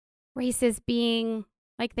races being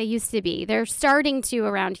like they used to be. They're starting to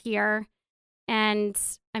around here, and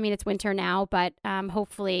I mean, it's winter now, but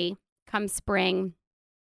hopefully come spring,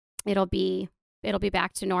 it'll be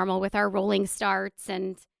back to normal with our rolling starts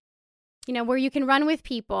and, where you can run with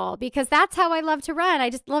people, because that's how I love to run.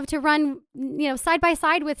 I just love to run, side by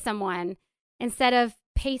side with someone instead of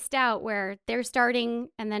paced out where they're starting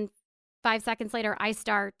and then 5 seconds later I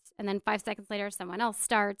start and then 5 seconds later someone else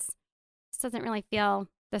starts. It just doesn't really feel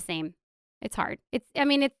the same. It's hard.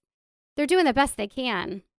 They're doing the best they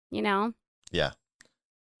can, Yeah.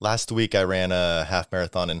 Last week I ran a half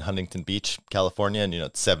marathon in Huntington Beach, California, and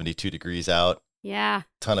it's 72 degrees out. Yeah.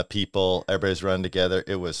 Ton of people. Everybody's running together.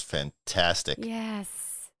 It was fantastic.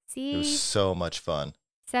 Yes. See? It was so much fun.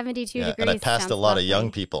 72 degrees. And I passed a lot of young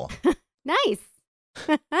people. Nice.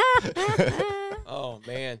 Oh,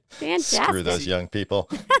 man. Fantastic. Screw those young people.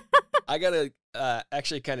 I got to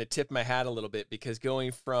actually kind of tip my hat a little bit, because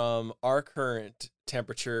going from our current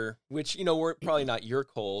temperature, which, we're probably not your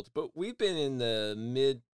cold, but we've been in the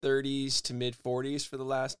mid 30s to mid 40s for the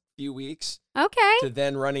last few weeks. Okay. To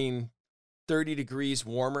then running 30 degrees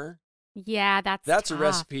warmer. Yeah, that's a tough.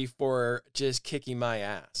 recipe for just kicking my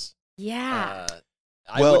ass. Yeah.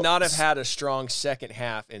 I would not have had a strong second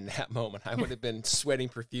half in that moment. I would have been sweating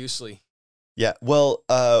profusely. Yeah. Well,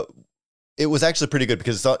 it was actually pretty good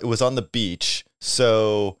because it was on the beach.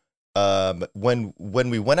 So when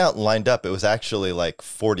we went out and lined up, it was actually like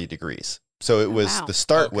 40 degrees. So it was the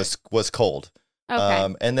start was cold.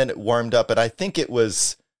 Okay. And then it warmed up, and I think it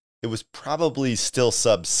was probably still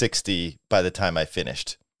sub 60 by the time I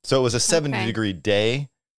finished. So it was a 70-degree day,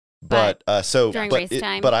 but race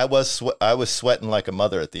time. But I was sweating like a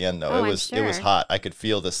mother at the end though. Oh, it was hot. I could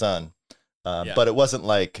feel the sun. But it wasn't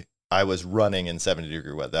like I was running in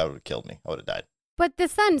 70-degree weather. That would have killed me. I would have died. But the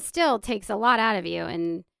sun still takes a lot out of you,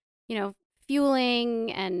 and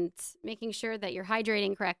fueling and making sure that you're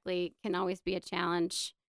hydrating correctly can always be a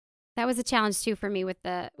challenge. That was a challenge too for me with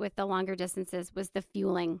the longer distances, was the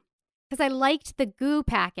fueling, because I liked the goo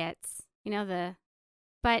packets,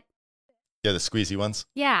 but the squeezy ones.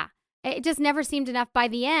 Yeah, it just never seemed enough. By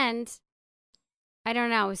the end, I don't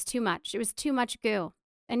know, it was too much. It was too much goo.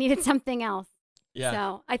 I needed something else. Yeah.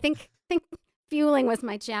 So I think fueling was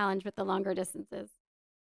my challenge with the longer distances.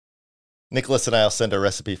 Nicholas and I will send a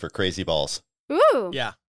recipe for crazy balls. Ooh.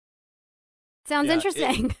 Yeah. Sounds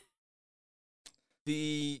interesting.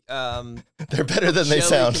 They're better than they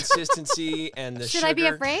sound. Consistency and the Should sugar. I be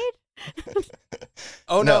afraid?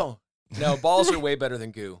 Oh no, balls are way better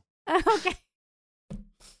than goo. Okay.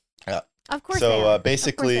 Yeah. Of course. So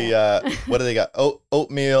basically, what do they got?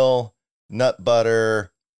 Oatmeal, nut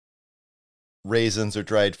butter, raisins or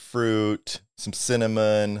dried fruit, some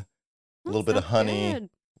cinnamon, a little bit of honey. Good.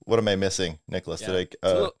 What am I missing, Nicholas?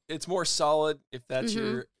 Yeah. It's more solid if that's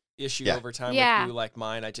your issue over time with goo like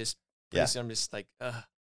mine. I'm just like,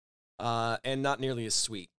 and not nearly as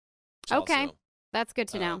sweet. Okay. Also, that's good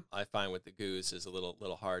to know. I find with the goos is a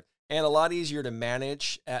little hard and a lot easier to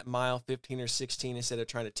manage at mile 15 or 16 instead of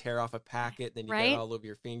trying to tear off a packet. Then you get it all over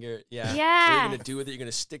your finger. Yeah. Yeah. What are you going to do with it? You're going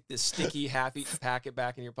to stick this sticky half-eaten packet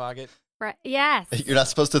back in your pocket. Right. Yes. You're not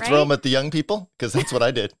supposed to throw them at the young people? Because that's what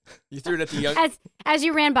I did. You threw it at the young as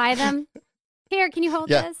you ran by them. Here, can you hold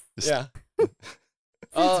this? Yeah.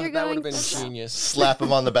 That would have been genius. Slap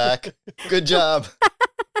them on the back. Good job.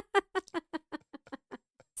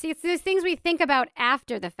 See, it's those things we think about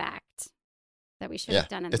after the fact that we should have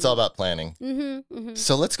done. It's all about planning. Mm-hmm, mm-hmm.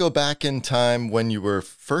 So let's go back in time when you were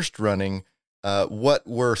first running. What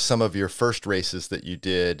were some of your first races that you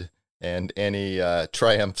did, and any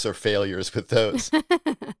triumphs or failures with those?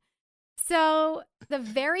 So the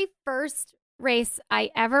very first race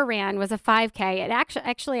I ever ran was a 5K. It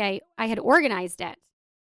actually I had organized it.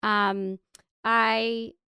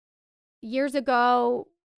 I years ago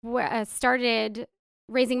started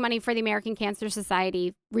raising money for the American Cancer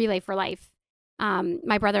Society Relay for Life.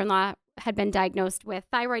 My brother-in-law had been diagnosed with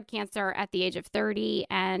thyroid cancer at the age of 30,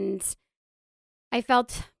 and I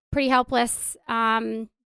felt pretty helpless. And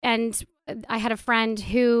I had a friend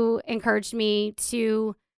who encouraged me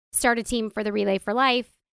to start a team for the Relay for Life.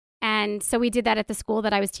 And so we did that at the school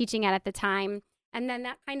that I was teaching at the time. And then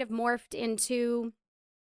that kind of morphed into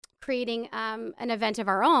creating an event of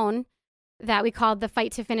our own that we called the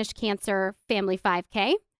Fight to Finish Cancer Family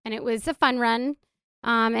 5K. And it was a fun run.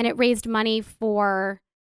 And it raised money for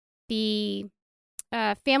the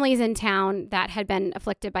families in town that had been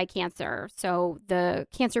afflicted by cancer. So the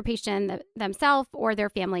cancer patient themselves or their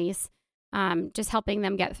families, just helping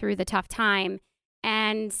them get through the tough time.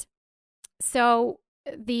 And so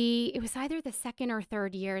it was either the second or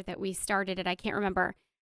third year that we started it. I can't remember.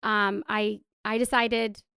 I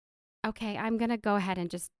decided, okay, I'm going to go ahead and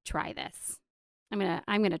just try this. I'm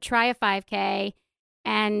going to try a 5K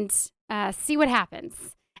and see what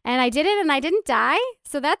happens. And I did it and I didn't die.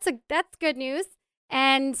 So that's good news.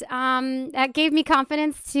 And that gave me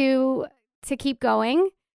confidence to keep going.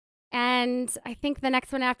 And I think the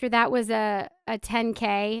next one after that was a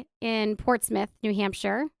 10K in Portsmouth, New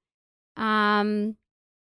Hampshire. And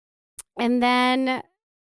then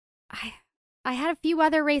I had a few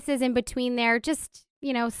other races in between there, just,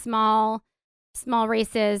 small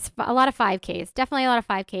races, a lot of 5Ks, definitely a lot of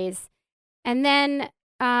 5Ks. And then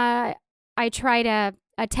I tried a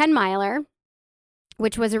 10-miler,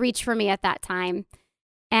 which was a reach for me at that time.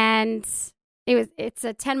 And it's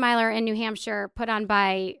a 10-miler in New Hampshire put on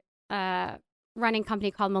by a running company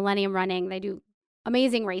called Millennium Running. They do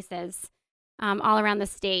amazing races all around the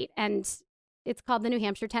state. And it's called the New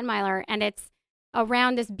Hampshire 10-miler. And it's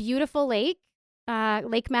around this beautiful lake,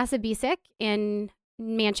 Lake Massabesic in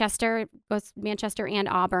Manchester, both Manchester and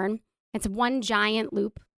Auburn. It's one giant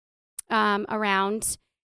loop around.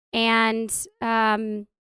 And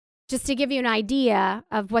just to give you an idea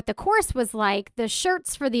of what the course was like, the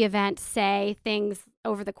shirts for the event say things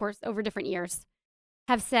over different years,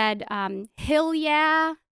 have said, hill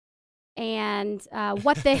yeah, and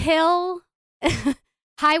what the hill,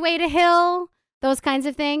 highway to hill, those kinds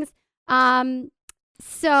of things.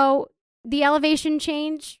 So the elevation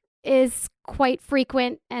change is quite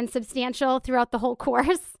frequent and substantial throughout the whole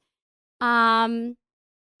course. And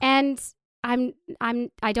I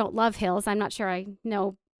don't love hills. I'm not sure I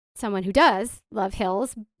know someone who does love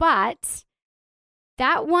hills, but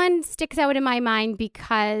that one sticks out in my mind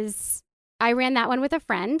because I ran that one with a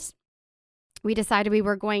friend. We decided we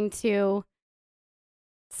were going to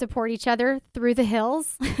support each other through the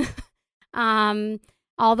hills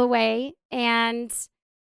all the way. And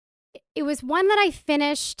it was one that I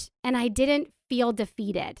finished and I didn't feel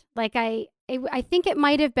defeated. Like I think it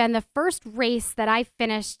might have been the first race that I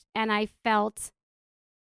finished and I felt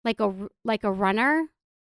like a runner.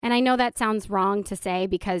 And I know that sounds wrong to say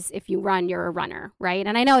because if you run, you're a runner, right?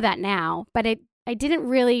 And I know that now, but I didn't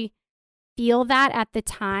really feel that at the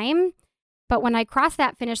time. But when I crossed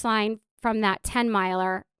that finish line from that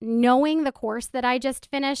 10-miler, knowing the course that I just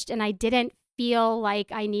finished, and I didn't feel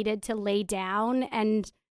like I needed to lay down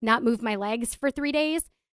and not move my legs for 3 days,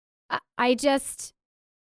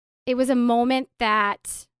 it was a moment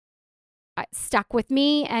that stuck with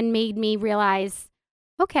me and made me realize,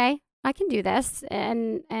 okay, I can do this,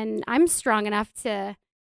 and I'm strong enough to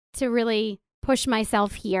really push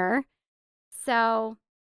myself here. So,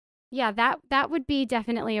 yeah, that would be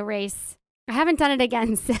definitely a race. I haven't done it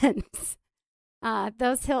again since.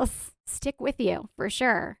 Those hills stick with you for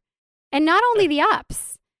sure, and not only the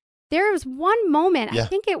ups. There was one moment, I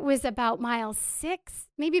think it was about mile 6,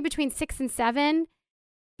 maybe between 6 and 7,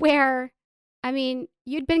 where, I mean,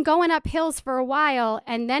 you'd been going up hills for a while,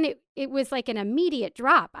 and then it was like an immediate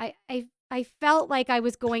drop. I felt like I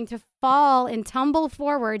was going to fall and tumble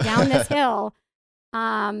forward down this hill.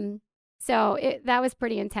 So that was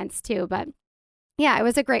pretty intense too. But yeah, it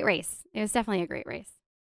was a great race. It was definitely a great race.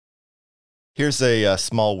 Here's a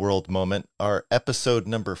small world moment. Our episode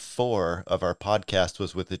number 4 of our podcast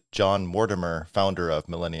was with John Mortimer, founder of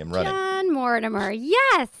Millennium Running. John Mortimer.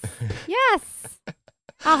 Yes. Yes.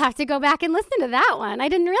 I'll have to go back and listen to that one. I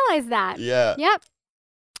didn't realize that. Yeah. Yep.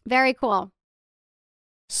 Very cool.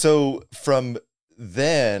 So from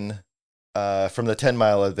then, from the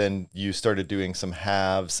 10-miler, then you started doing some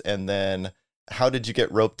halves, and then how did you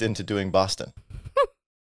get roped into doing Boston?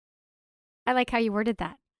 I like how you worded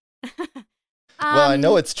that. Well, I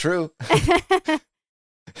know it's true.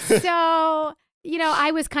 So,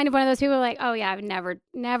 I was kind of one of those people like, oh yeah, I would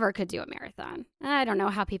never could do a marathon. I don't know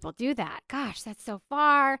how people do that. Gosh, that's so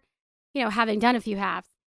far, having done a few halves.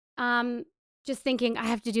 Just thinking I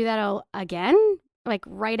have to do that all again, like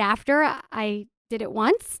right after I did it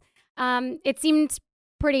once. It seemed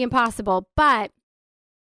pretty impossible, but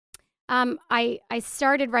I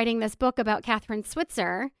started writing this book about Catherine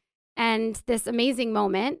Switzer and this amazing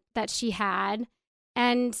moment that she had,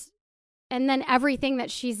 and then everything that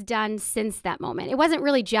she's done since that moment. It wasn't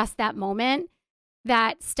really just that moment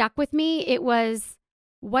that stuck with me. It was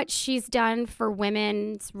what she's done for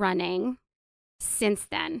women's running since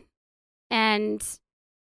then. And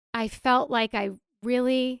I felt like I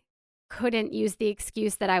really couldn't use the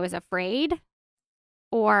excuse that I was afraid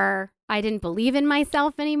or I didn't believe in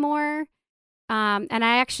myself anymore. And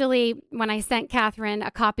I actually, when I sent Catherine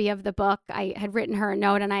a copy of the book, I had written her a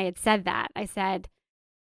note and I had said that. I said,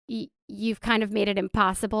 you've kind of made it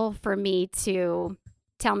impossible for me to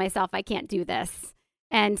tell myself I can't do this.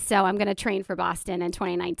 And so I'm going to train for Boston in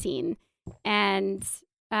 2019. And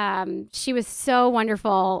she was so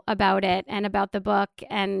wonderful about it and about the book.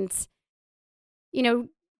 And,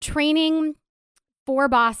 training for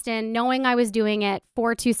Boston, knowing I was doing it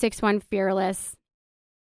for 261 Fearless,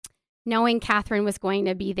 knowing Catherine was going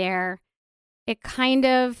to be there, it kind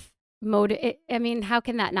of how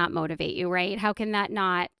can that not motivate you, right? How can that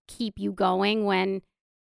not keep you going when,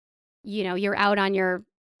 you're out on your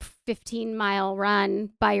 15-mile run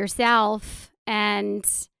by yourself and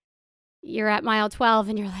you're at mile 12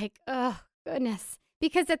 and you're like, oh, goodness.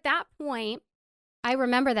 Because at that point, I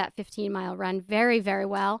remember that 15-mile run very, very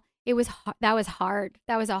well. That was hard.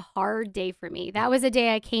 That was a hard day for me. That was a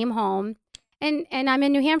day I came home and I'm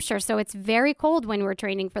in New Hampshire, so it's very cold when we're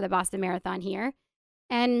training for the Boston Marathon here.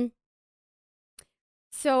 And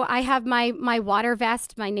so I have my water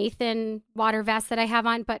vest, my Nathan water vest that I have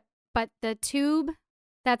on, but the tube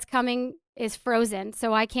that's coming is frozen,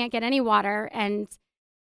 so I can't get any water. And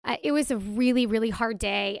it was a really, really hard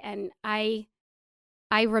day, and I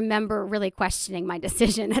remember really questioning my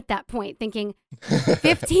decision at that point, thinking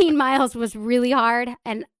 15 miles was really hard,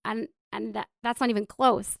 and that's not even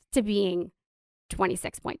close to being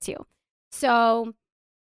 26.2. So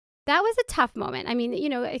that was a tough moment. I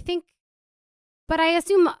mean, I think, but I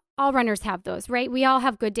assume all runners have those, right? We all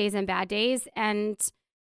have good days and bad days, and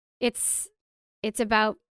it's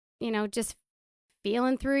about, just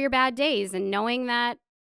feeling through your bad days and knowing that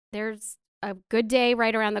there's a good day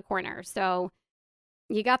right around the corner. So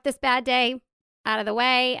you got this bad day out of the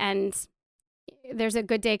way and there's a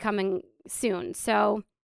good day coming soon. So,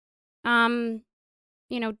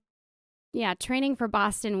 training for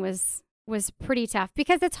Boston was pretty tough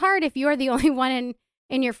because it's hard if you're the only one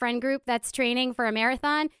in your friend group that's training for a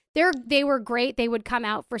marathon. They were great. They would come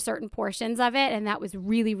out for certain portions of it, and that was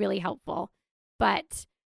really, really helpful. But,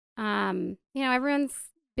 everyone's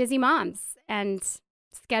busy moms and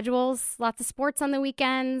schedules, lots of sports on the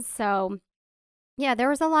weekends. So, yeah, there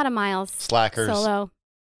was a lot of miles. Slackers. Solo.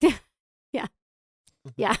 Yeah.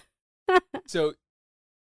 Yeah. So,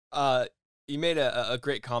 you made a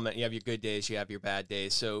great comment. You have your good days, you have your bad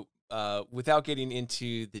days. So, without getting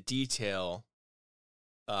into the detail,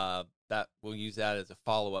 that we'll use that as a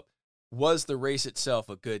follow-up. Was the race itself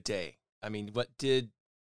a good day? I mean,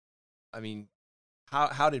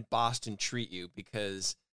 how did Boston treat you?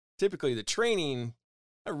 Because typically the training,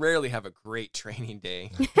 I rarely have a great training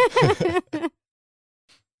day. But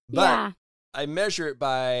yeah. I measure it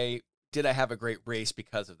by, did I have a great race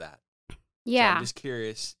because of that? Yeah. So I'm just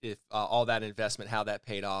curious if all that investment, how that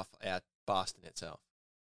paid off at Boston itself.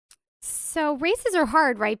 So races are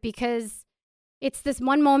hard, right? Because it's this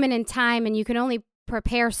one moment in time and you can only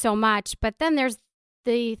prepare so much, but then there's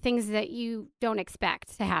the things that you don't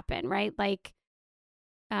expect to happen, right? Like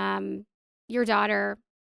your daughter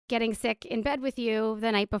getting sick in bed with you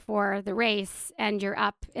the night before the race and you're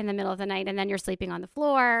up in the middle of the night and then you're sleeping on the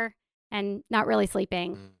floor and not really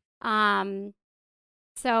sleeping.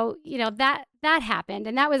 So, that happened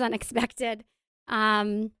and that was unexpected.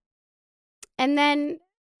 And then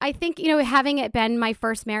I think, having it been my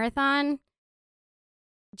first marathon,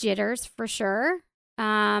 jitters for sure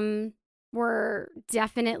were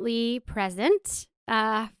definitely present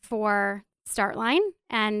for start line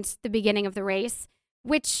and the beginning of the race,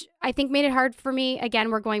 which I think made it hard for me.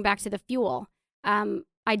 Again, we're going back to the fuel.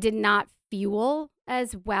 I did not fuel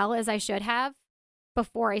as well as I should have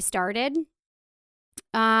before I started.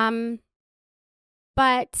 But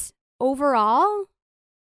overall,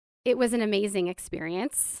 it was an amazing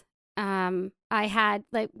experience. I had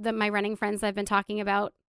my running friends I've been talking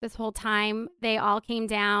about this whole time. They all came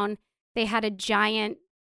down. They had a giant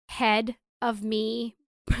head of me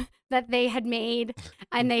that they had made,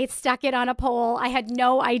 and they stuck it on a pole. I had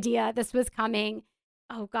no idea this was coming.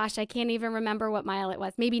 Oh gosh, I can't even remember what mile it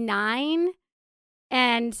was. Maybe 9.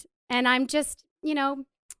 And I'm just,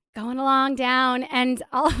 going along down, and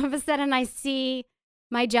all of a sudden I see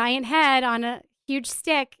my giant head on a huge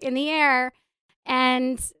stick in the air,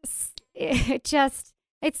 and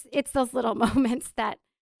it's those little moments that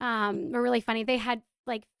were really funny. They had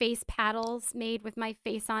like face paddles made with my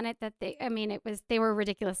face on it they were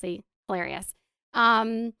ridiculously hilarious.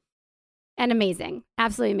 And amazing.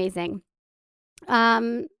 Absolutely amazing.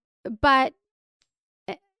 But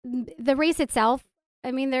the race itself,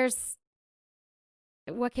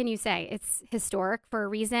 what can you say? It's historic for a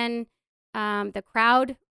reason. The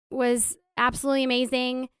crowd was absolutely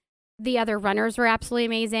amazing. The other runners were absolutely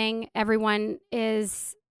amazing. Everyone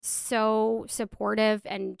is so supportive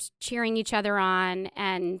and cheering each other on.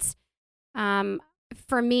 And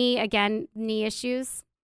for me, again, knee issues.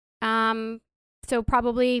 So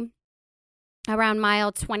probably around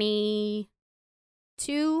mile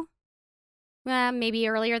 22, maybe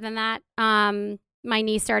earlier than that, my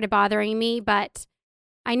knee started bothering me, but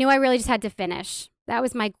I knew I really just had to finish. That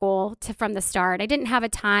was my goal from the start. I didn't have a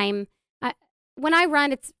time. When I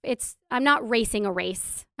run, I'm not racing a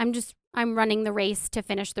race. I'm running the race to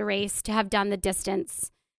finish the race, to have done the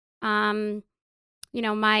distance. My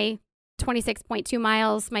 26.2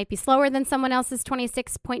 miles might be slower than someone else's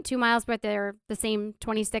 26.2 miles, but they're the same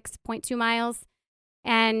 26.2 miles.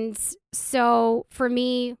 And so for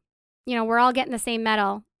me, we're all getting the same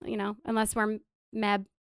medal, unless we're Meb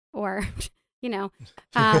or,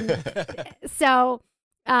 and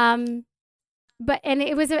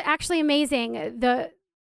it was actually amazing.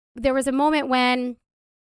 There was a moment when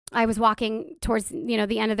I was walking towards,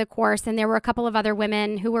 the end of the course, and there were a couple of other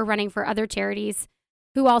women who were running for other charities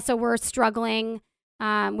who also were struggling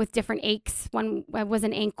with different aches. One was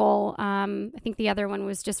an ankle. I think the other one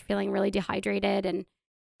was just feeling really dehydrated.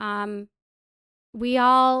 And we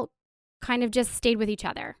all kind of just stayed with each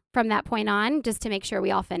other from that point on, just to make sure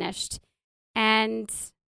we all finished. And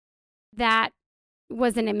that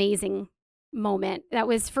was an amazing moment. That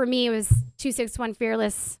was, for me, it was 261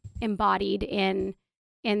 Fearless embodied in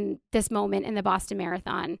this moment in the Boston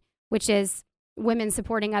Marathon, which is women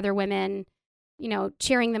supporting other women,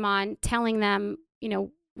 cheering them on, telling them,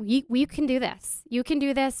 we can do this. You can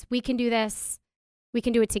do this. We can do this. We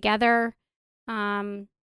can do it together.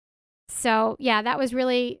 So yeah, it was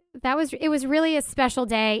really a special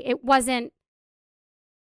day. It wasn't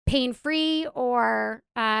pain-free, or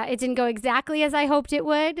it didn't go exactly as I hoped it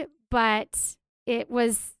would, but it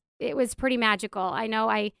was pretty magical. I know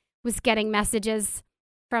I was getting messages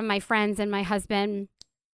from my friends and my husband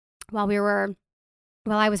while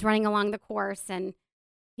I was running along the course, and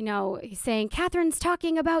he's saying, "Catherine's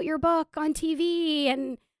talking about your book on TV,"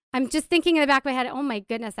 and I'm just thinking in the back of my head, "Oh my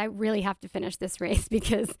goodness, I really have to finish this race,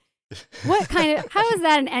 because how is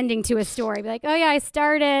that an ending to a story? Be like, oh yeah, I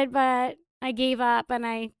started, but I gave up and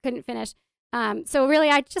I couldn't finish." So really,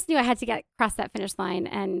 I just knew I had to get across that finish line,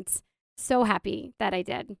 and so happy that I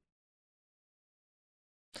did.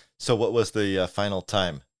 So what was the final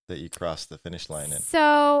time that you crossed the finish line in?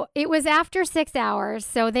 So it was after 6 hours,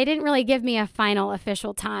 so they didn't really give me a final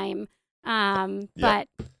official time. But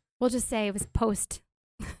we'll just say it was post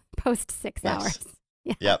 6 hours.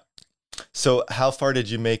 Yeah. Yep. So how far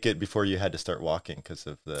did you make it before you had to start walking because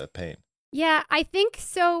of the pain? Yeah, I think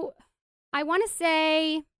so. I want to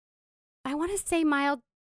say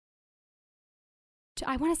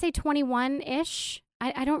 21-ish.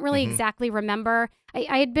 I don't really exactly remember.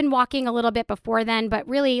 I had been walking a little bit before then, but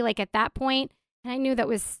really like at that point, and I knew that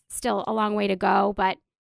was still a long way to go, but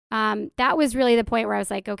that was really the point where I was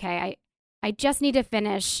like, okay, I just need to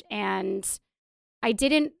finish. And I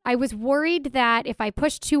was worried that if I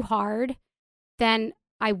pushed too hard, then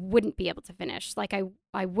I wouldn't be able to finish. Like I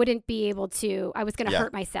wouldn't be able to, I was going to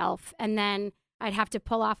hurt myself. And then I'd have to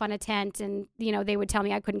pull off on a tent, and, they would tell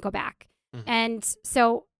me I couldn't go back. Mm-hmm. And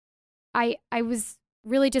so I was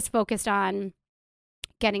really just focused on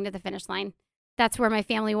getting to the finish line. That's where my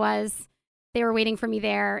family was. They were waiting for me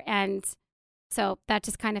there. And so that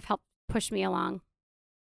just kind of helped push me along.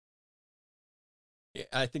 Yeah,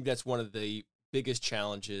 I think that's one of the biggest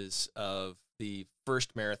challenges of the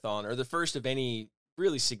first marathon, or the first of any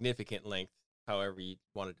really significant length, however you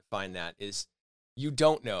want to define that, is you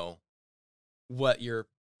don't know what your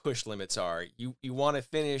push limits are. You want to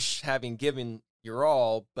finish having given your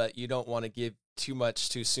all, but you don't want to give too much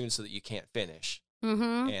too soon so that you can't finish.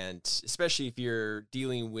 Mm-hmm. And especially if you're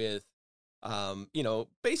dealing with,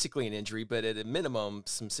 basically an injury, but at a minimum,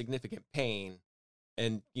 some significant pain,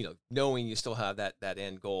 and, knowing you still have that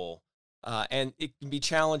end goal. And it can be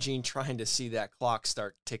challenging trying to see that clock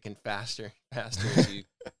start ticking faster, faster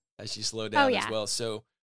as you slow down as well. So,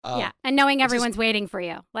 yeah. And knowing everyone's waiting for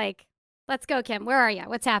you. Like, let's go, Kim. Where are you?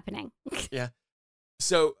 What's happening? Yeah.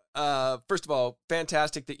 So, first of all,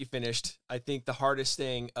 fantastic that you finished. I think the hardest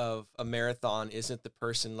thing of a marathon isn't the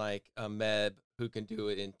person like a Meb who can do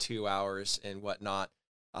it in 2 hours and whatnot,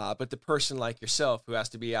 but the person like yourself who has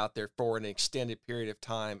to be out there for an extended period of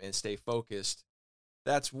time and stay focused.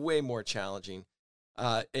 That's way more challenging.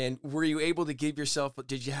 And were you able to give yourself,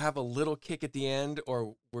 did you have a little kick at the end,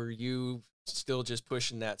 or were you still just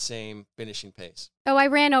pushing that same finishing pace? Oh, I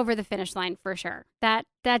ran over the finish line for sure. That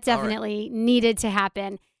definitely needed to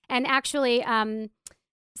happen. And actually,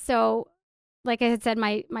 so like I had said,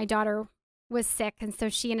 my daughter was sick, and so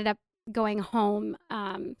she ended up going home.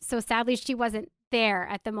 So sadly, she wasn't there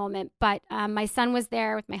at the moment, but my son was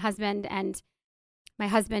there with my husband, and my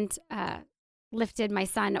husband lifted my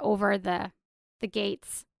son over the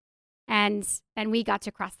gates, and we got to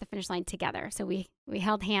cross the finish line together. So we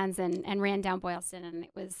held hands and ran down Boylston, and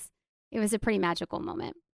it was a pretty magical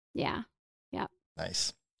moment. Yeah.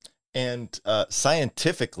 Nice. And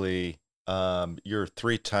scientifically, you're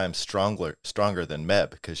 3 times stronger than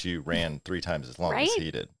Meb because you ran 3 times as long as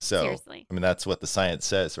he did. So, seriously. I mean, that's what the science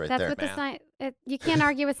says right there. That's what the science. You can't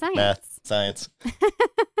argue with science. Math, science.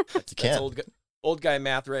 That's old guy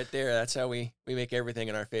math right there. That's how we make everything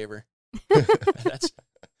in our favor. That's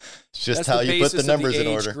just how you put the numbers in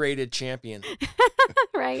order. Age-graded champion.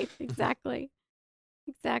 Right. Exactly.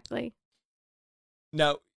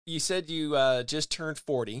 Now, you said you just turned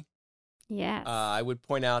 40. Yes. I would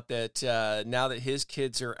point out that now that his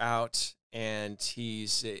kids are out and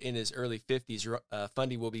he's in his early 50s,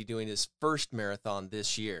 Fundy will be doing his first marathon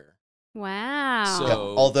this year. Wow. So, yeah,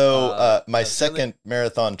 although my second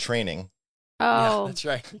marathon training. Oh, yeah, that's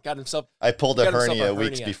right. He got himself. I pulled a hernia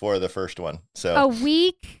weeks before the first one. So a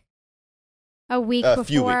week before. A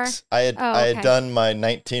few weeks. I had done my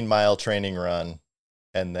 19-mile training run,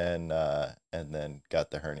 and then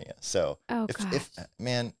got the hernia. So if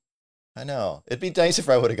man, I know it'd be nice if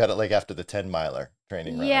I would have got it like after the 10-miler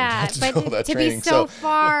training run. Yeah, but to be so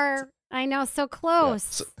far, I know, so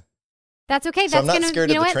close. Yeah, that's okay. So I'm not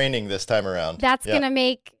scared of the training this time around. That's gonna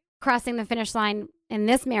make crossing the finish line in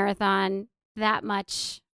this marathon that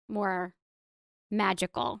much more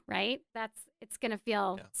magical, right? It's going to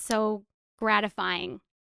feel so gratifying,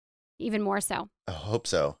 even more so. I hope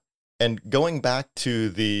so. And going back to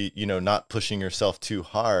the, not pushing yourself too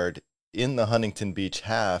hard, in the Huntington Beach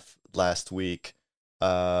half last week,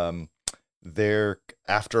 after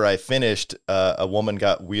I finished, a woman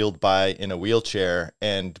got wheeled by in a wheelchair,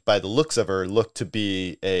 and by the looks of her, looked to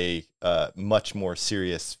be a much more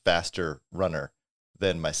serious, faster runner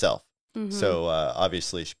than myself. Mm-hmm. So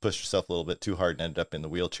obviously she pushed herself a little bit too hard and ended up in the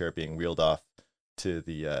wheelchair being wheeled off to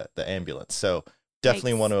the ambulance. So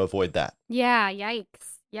definitely want to avoid that. Yeah,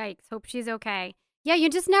 yikes. Hope she's okay. Yeah, you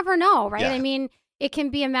just never know, right? Yeah. I mean, it can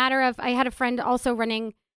be a matter of, I had a friend also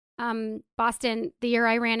running Boston the year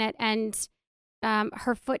I ran it, and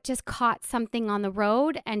her foot just caught something on the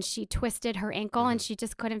road and she twisted her ankle and she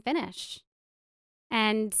just couldn't finish.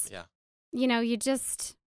 And, you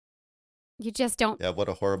just don't. Yeah, what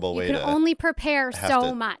a horrible way to. You can only prepare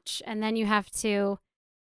so much, and then you have to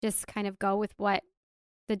just kind of go with what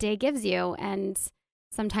the day gives you. And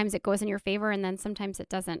sometimes it goes in your favor, and then sometimes it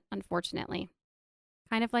doesn't, unfortunately.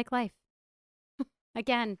 Kind of like life.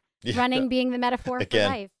 Again, running being the metaphor for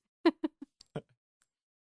life.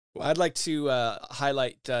 Well, I'd like to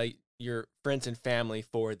highlight your friends and family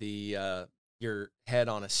for the your head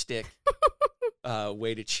on a stick.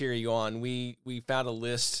 Way to cheer you on. We found a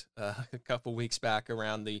list a couple weeks back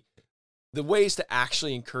around the ways to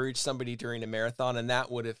actually encourage somebody during a marathon, and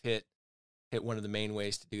that would have hit one of the main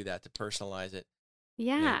ways to do that, to personalize it.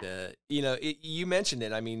 Yeah. And, you mentioned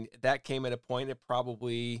it. I mean, that came at a point it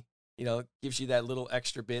probably, gives you that little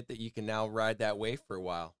extra bit that you can now ride that wave for a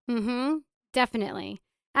while. Mm-hmm. Definitely.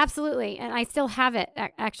 Absolutely. And I still have it.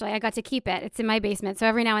 Actually, I got to keep it. It's in my basement. So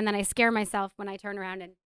every now and then I scare myself when I turn around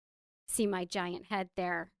and see my giant head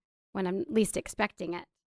there when I'm least expecting it.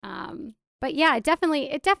 But yeah, it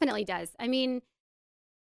definitely does. I mean, I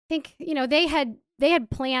think, they had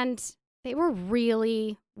planned, they were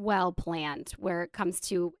really well planned where it comes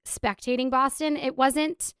to spectating Boston. It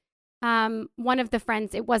wasn't one of the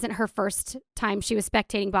friends, it wasn't her first time she was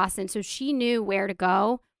spectating Boston. So she knew where to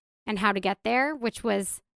go and how to get there, which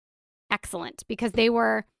was excellent because they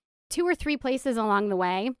were 2 or 3 places along the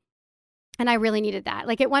way. And I really needed that.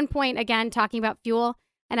 Like at one point, again, talking about fuel,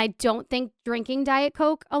 and I don't think drinking Diet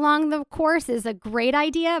Coke along the course is a great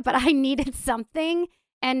idea, but I needed something.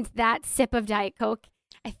 And that sip of Diet Coke,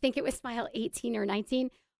 I think it was mile 18 or 19,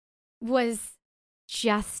 was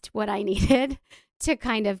just what I needed to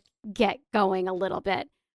kind of get going a little bit.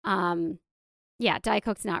 Yeah, Diet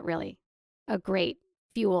Coke's not really a great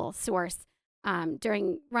fuel source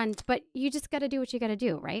during runs, but you just got to do what you got to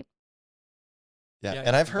do, right? Yeah,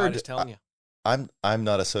 and I've heard, telling you. I'm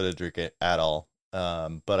not a soda drinker at all,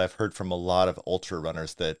 but I've heard from a lot of ultra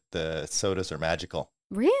runners that the sodas are magical.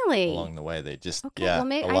 Really? Along the way, they just okay, well,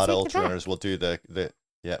 a lot of ultra runners will do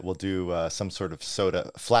we'll do some sort of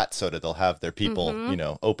soda, flat soda. They'll have their people,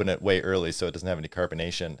 open it way early so it doesn't have any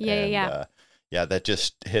carbonation. Yeah, that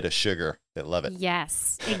just hit a sugar. They love it.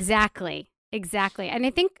 Yes, exactly. And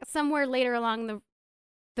I think somewhere later along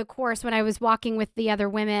the course, when I was walking with the other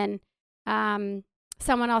women,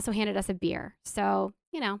 someone also handed us a beer. So,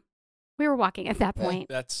 we were walking at that point.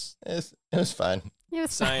 It was fine. It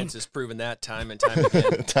was Science fine. has proven that time and time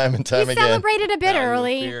again. time and time we again. Celebrated a bit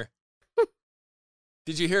early. Beer.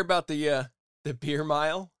 Did you hear about the beer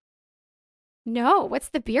mile? No, what's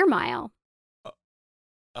the beer mile?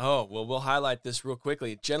 Oh, well, we'll highlight this real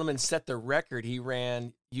quickly. Gentleman set the record. He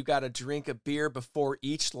ran, you got to drink a beer before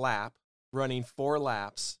each lap, running 4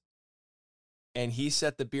 laps. And he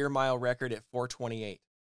set the beer mile record at 4:28.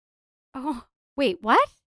 Oh, wait, what?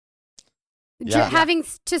 Yeah. Having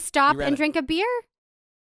to stop and drink a beer?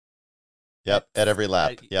 Yep, at every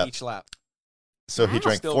lap. Yep. Each lap. So he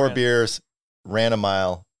drank 4 beers, ran a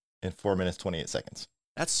mile in 4 minutes, 28 seconds.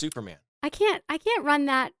 That's Superman. I can't run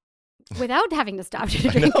that without having to stop to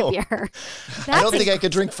drink a beer. I don't think I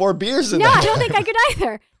could drink 4 beers in No, that. I don't think I could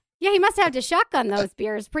either. Yeah, he must have to shotgun those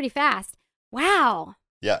beers pretty fast. Wow.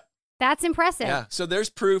 Yeah. That's impressive. Yeah, so there's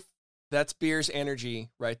proof that's beer's energy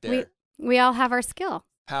right there. We all have our skill.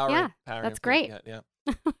 Power. That's great. Yeah.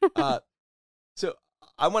 So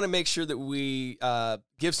I want to make sure that we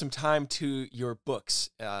give some time to your books,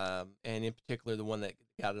 and in particular the one that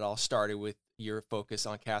got it all started with your focus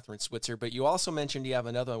on Catherine Switzer. But you also mentioned you have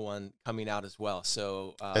another one coming out as well.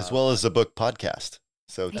 So as well as the book podcast.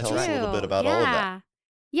 So tell us a little bit about all of that.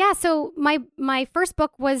 Yeah. So my first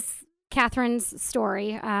book was Catherine's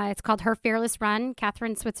story. It's called Her Fearless Run,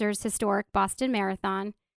 Catherine Switzer's Historic Boston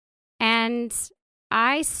Marathon. And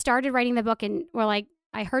I started writing the book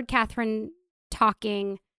I heard Catherine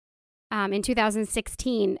talking in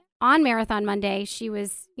 2016 on Marathon Monday. She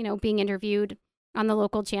was, being interviewed on the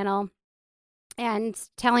local channel and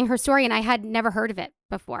telling her story. And I had never heard of it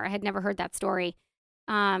before. I had never heard that story.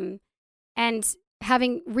 And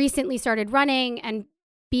having recently started running and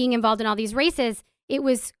being involved in all these races, it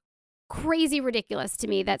was crazy ridiculous to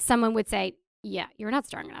me that someone would say, yeah, you're not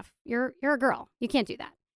strong enough. You're a girl. You can't do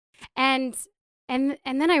that. And then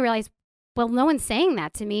I realized, well, no one's saying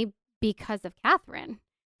that to me because of Catherine,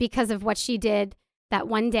 because of what she did that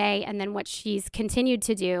one day and then what she's continued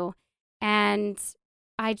to do. And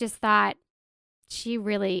I just thought she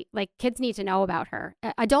really, kids need to know about her.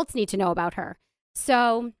 Adults need to know about her.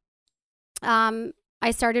 So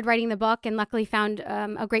I started writing the book and luckily found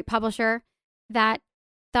a great publisher that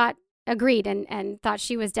agreed and thought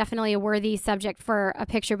she was definitely a worthy subject for a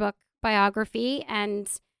picture book biography. And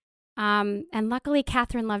luckily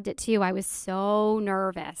Catherine loved it too. I was so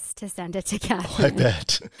nervous to send it to Catherine. Oh, I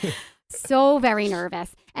bet. So very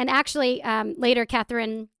nervous. And actually, later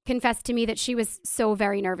Catherine confessed to me that she was so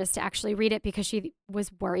very nervous to actually read it because she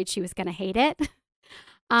was worried she was going to hate it.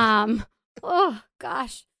 Oh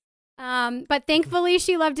gosh. But thankfully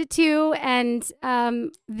she loved it too. And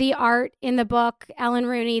the art in the book, Ellen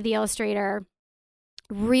Rooney, the illustrator,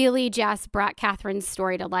 really just brought Catherine's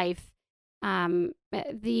story to life. That's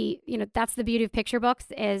the beauty of picture books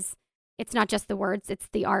is it's not just the words, it's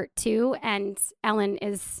the art too. And Ellen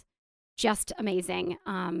is just amazing.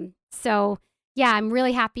 So yeah, I'm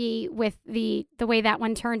really happy with the way that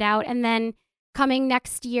one turned out. And then coming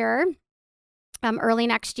next year, early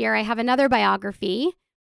next year, I have another biography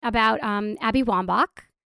about Abby Wambach,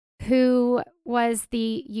 who was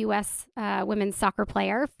the U.S. Women's soccer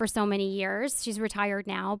player for so many years. She's retired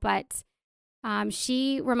now, but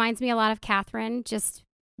she reminds me a lot of Catherine, just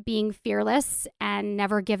being fearless and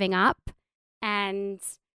never giving up. And,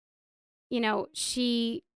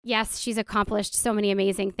 she's accomplished so many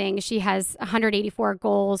amazing things. She has 184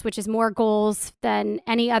 goals, which is more goals than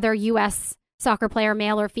any other U.S. soccer player,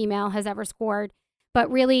 male or female, has ever scored. But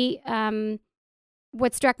really,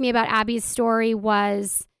 what struck me about Abby's story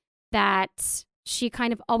was that she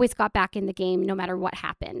kind of always got back in the game no matter what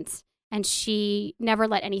happened. And she never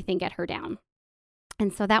let anything get her down.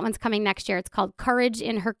 And so that one's coming next year. It's called Courage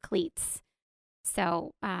in Her Cleats.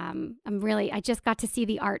 So I just got to see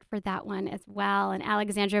the art for that one as well. And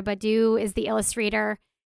Alexandra Badu is the illustrator,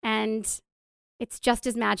 and it's just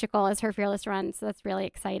as magical as her Fearless Run. So that's really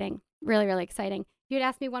exciting. Really, really exciting. You'd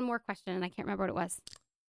asked me one more question, and I can't remember what it was.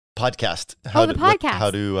 Podcast. The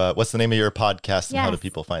podcast. What's the name of your podcast, and Yes. how do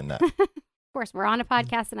people find that? Of course, we're on a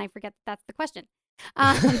podcast, and I forget that's the question.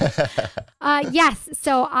 Yes.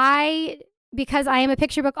 So because I am a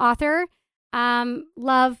picture book author,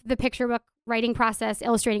 love the picture book writing process,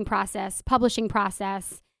 illustrating process, publishing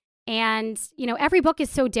process. And, every book is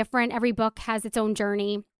so different. Every book has its own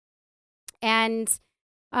journey. And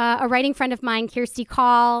a writing friend of mine, Kirsty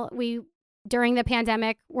Call, during the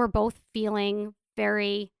pandemic, were both feeling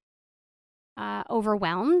very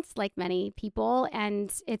overwhelmed, like many people.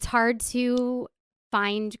 And it's hard to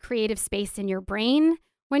find creative space in your brain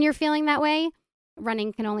when you're feeling that way.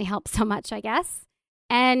 Running can only help so much, I guess.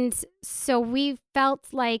 And so we felt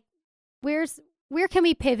like, where can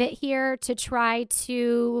we pivot here to try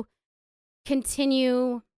to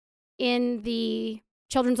continue in the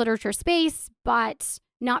children's literature space, but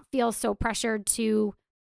not feel so pressured to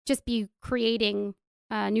just be creating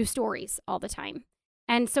new stories all the time.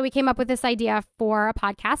 And so we came up with this idea for a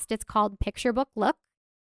podcast. It's called Picture Book Look.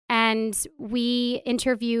 And we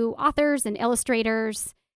interview authors and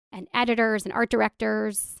illustrators and editors and art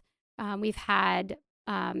directors. We've had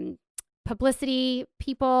publicity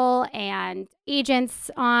people and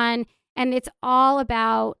agents on, and it's all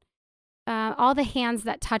about all the hands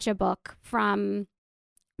that touch a book from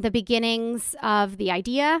the beginnings of the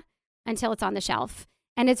idea until it's on the shelf.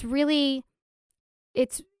 And it's really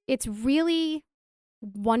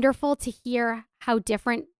wonderful to hear how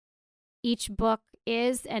different each book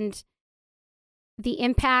is and the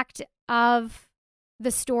impact of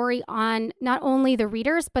the story on not only the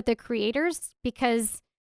readers, but the creators, because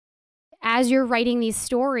as you're writing these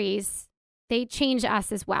stories, they change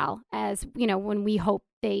us as well as, when we hope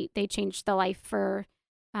they change the life for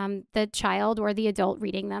the child or the adult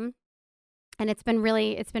reading them. And it's been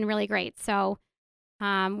really great. So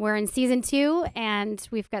we're in season 2, and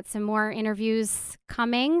we've got some more interviews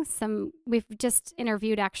coming. We've just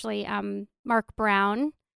interviewed actually Mark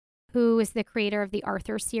Brown, who is the creator of the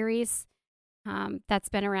Arthur series. That's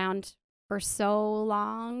been around for so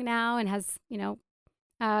long now and has,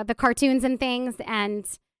 the cartoons and things. And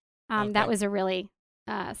that was a really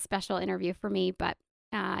special interview for me. But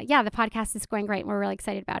the podcast is going great. We're really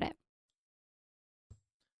excited about it.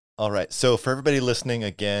 All right. So for everybody listening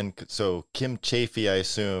again, so Kim Chaffee, I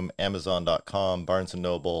assume, Amazon.com, Barnes &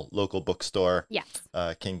 Noble, local bookstore. Yes.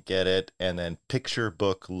 Can get it. And then Picture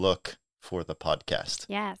Book Look for the podcast.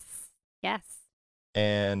 Yes.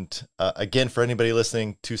 And again, for anybody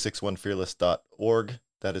listening, 261fearless.org.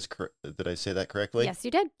 That is correct. Did I say that correctly? Yes,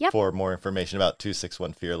 you did. Yep. For more information about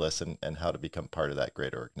 261 Fearless and how to become part of that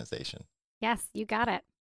great organization. Yes, you got it.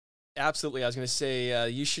 Absolutely. I was going to say,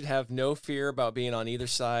 you should have no fear about being on either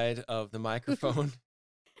side of the microphone.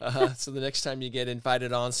 So the next time you get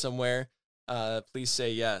invited on somewhere, please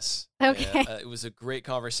say yes. Okay. It was a great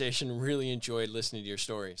conversation. Really enjoyed listening to your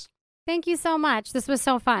stories. Thank you so much. This was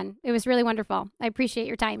so fun. It was really wonderful. I appreciate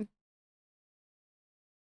your time.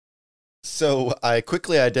 So I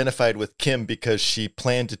quickly identified with Kim because she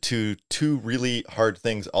planned to do 2 really hard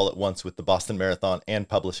things all at once with the Boston Marathon and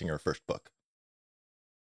publishing her first book.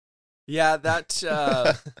 Yeah, it's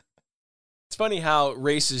funny how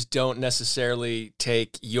races don't necessarily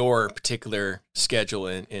take your particular schedule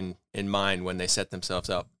in mind when they set themselves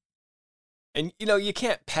up. And, you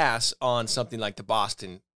can't pass on something like the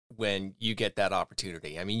Boston when you get that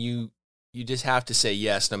opportunity. I mean, you just have to say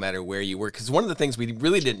yes no matter where you were. Because one of the things we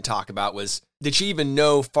really didn't talk about was, did she even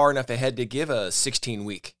know far enough ahead to give a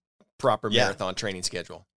 16-week proper marathon training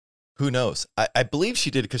schedule? Who knows? I believe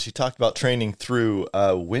she did because she talked about training through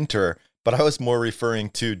winter, but I was more referring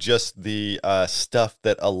to just the stuff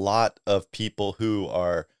that a lot of people who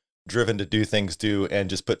are driven to do things do and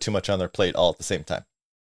just put too much on their plate all at the same time.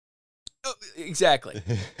 Oh, exactly.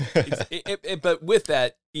 But with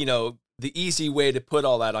that, the easy way to put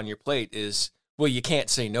all that on your plate is, well, you can't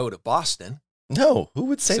say no to Boston. No, who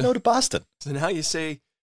would say no to Boston? So now you say,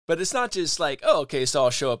 but it's not just like, oh, okay, so I'll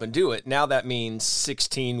show up and do it. Now that means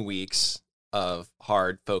 16 weeks of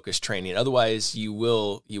hard focused training. Otherwise, you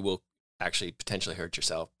will actually potentially hurt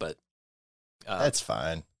yourself. But that's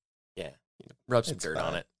fine. Yeah, rub some dirt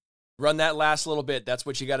on it. Run that last little bit. That's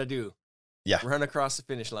what you got to do. Yeah, run across the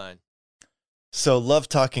finish line. So love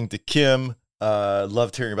talking to Kim.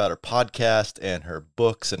 Loved hearing about her podcast and her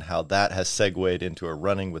books and how that has segued into her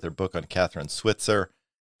running with her book on Catherine Switzer,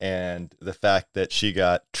 and the fact that she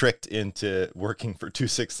got tricked into working for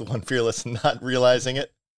 261 Fearless and not realizing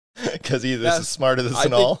it. Because this is smarter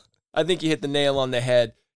than all. I think you hit the nail on the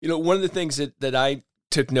head. One of the things that I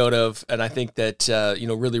took note of, and I think that,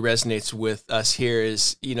 really resonates with us here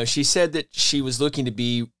is, she said that she was looking to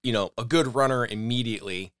be, a good runner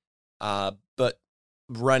immediately, but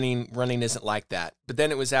running isn't like that. But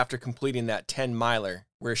then it was after completing that 10-miler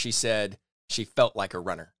where she said she felt like a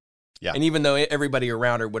runner. Yeah. And even though everybody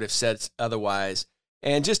around her would have said otherwise,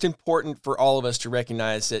 and just important for all of us to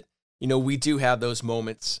recognize that, we do have those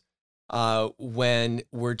moments when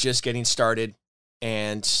we're just getting started,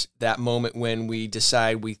 and that moment when we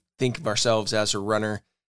decide we think of ourselves as a runner.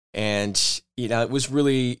 And, it was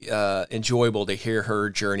really enjoyable to hear her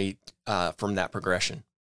journey from that progression.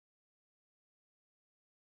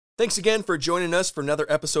 Thanks again for joining us for another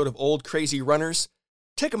episode of Old Crazy Runners.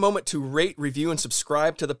 Take a moment to rate, review, and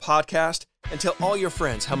subscribe to the podcast, and tell all your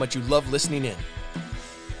friends how much you love listening in.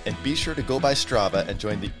 And be sure to go by Strava and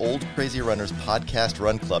join the Old Crazy Runners Podcast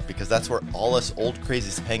Run Club, because that's where all us old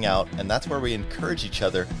crazies hang out, and that's where we encourage each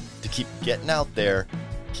other to keep getting out there,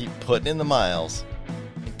 keep putting in the miles,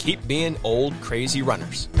 and keep being old crazy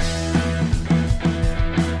runners.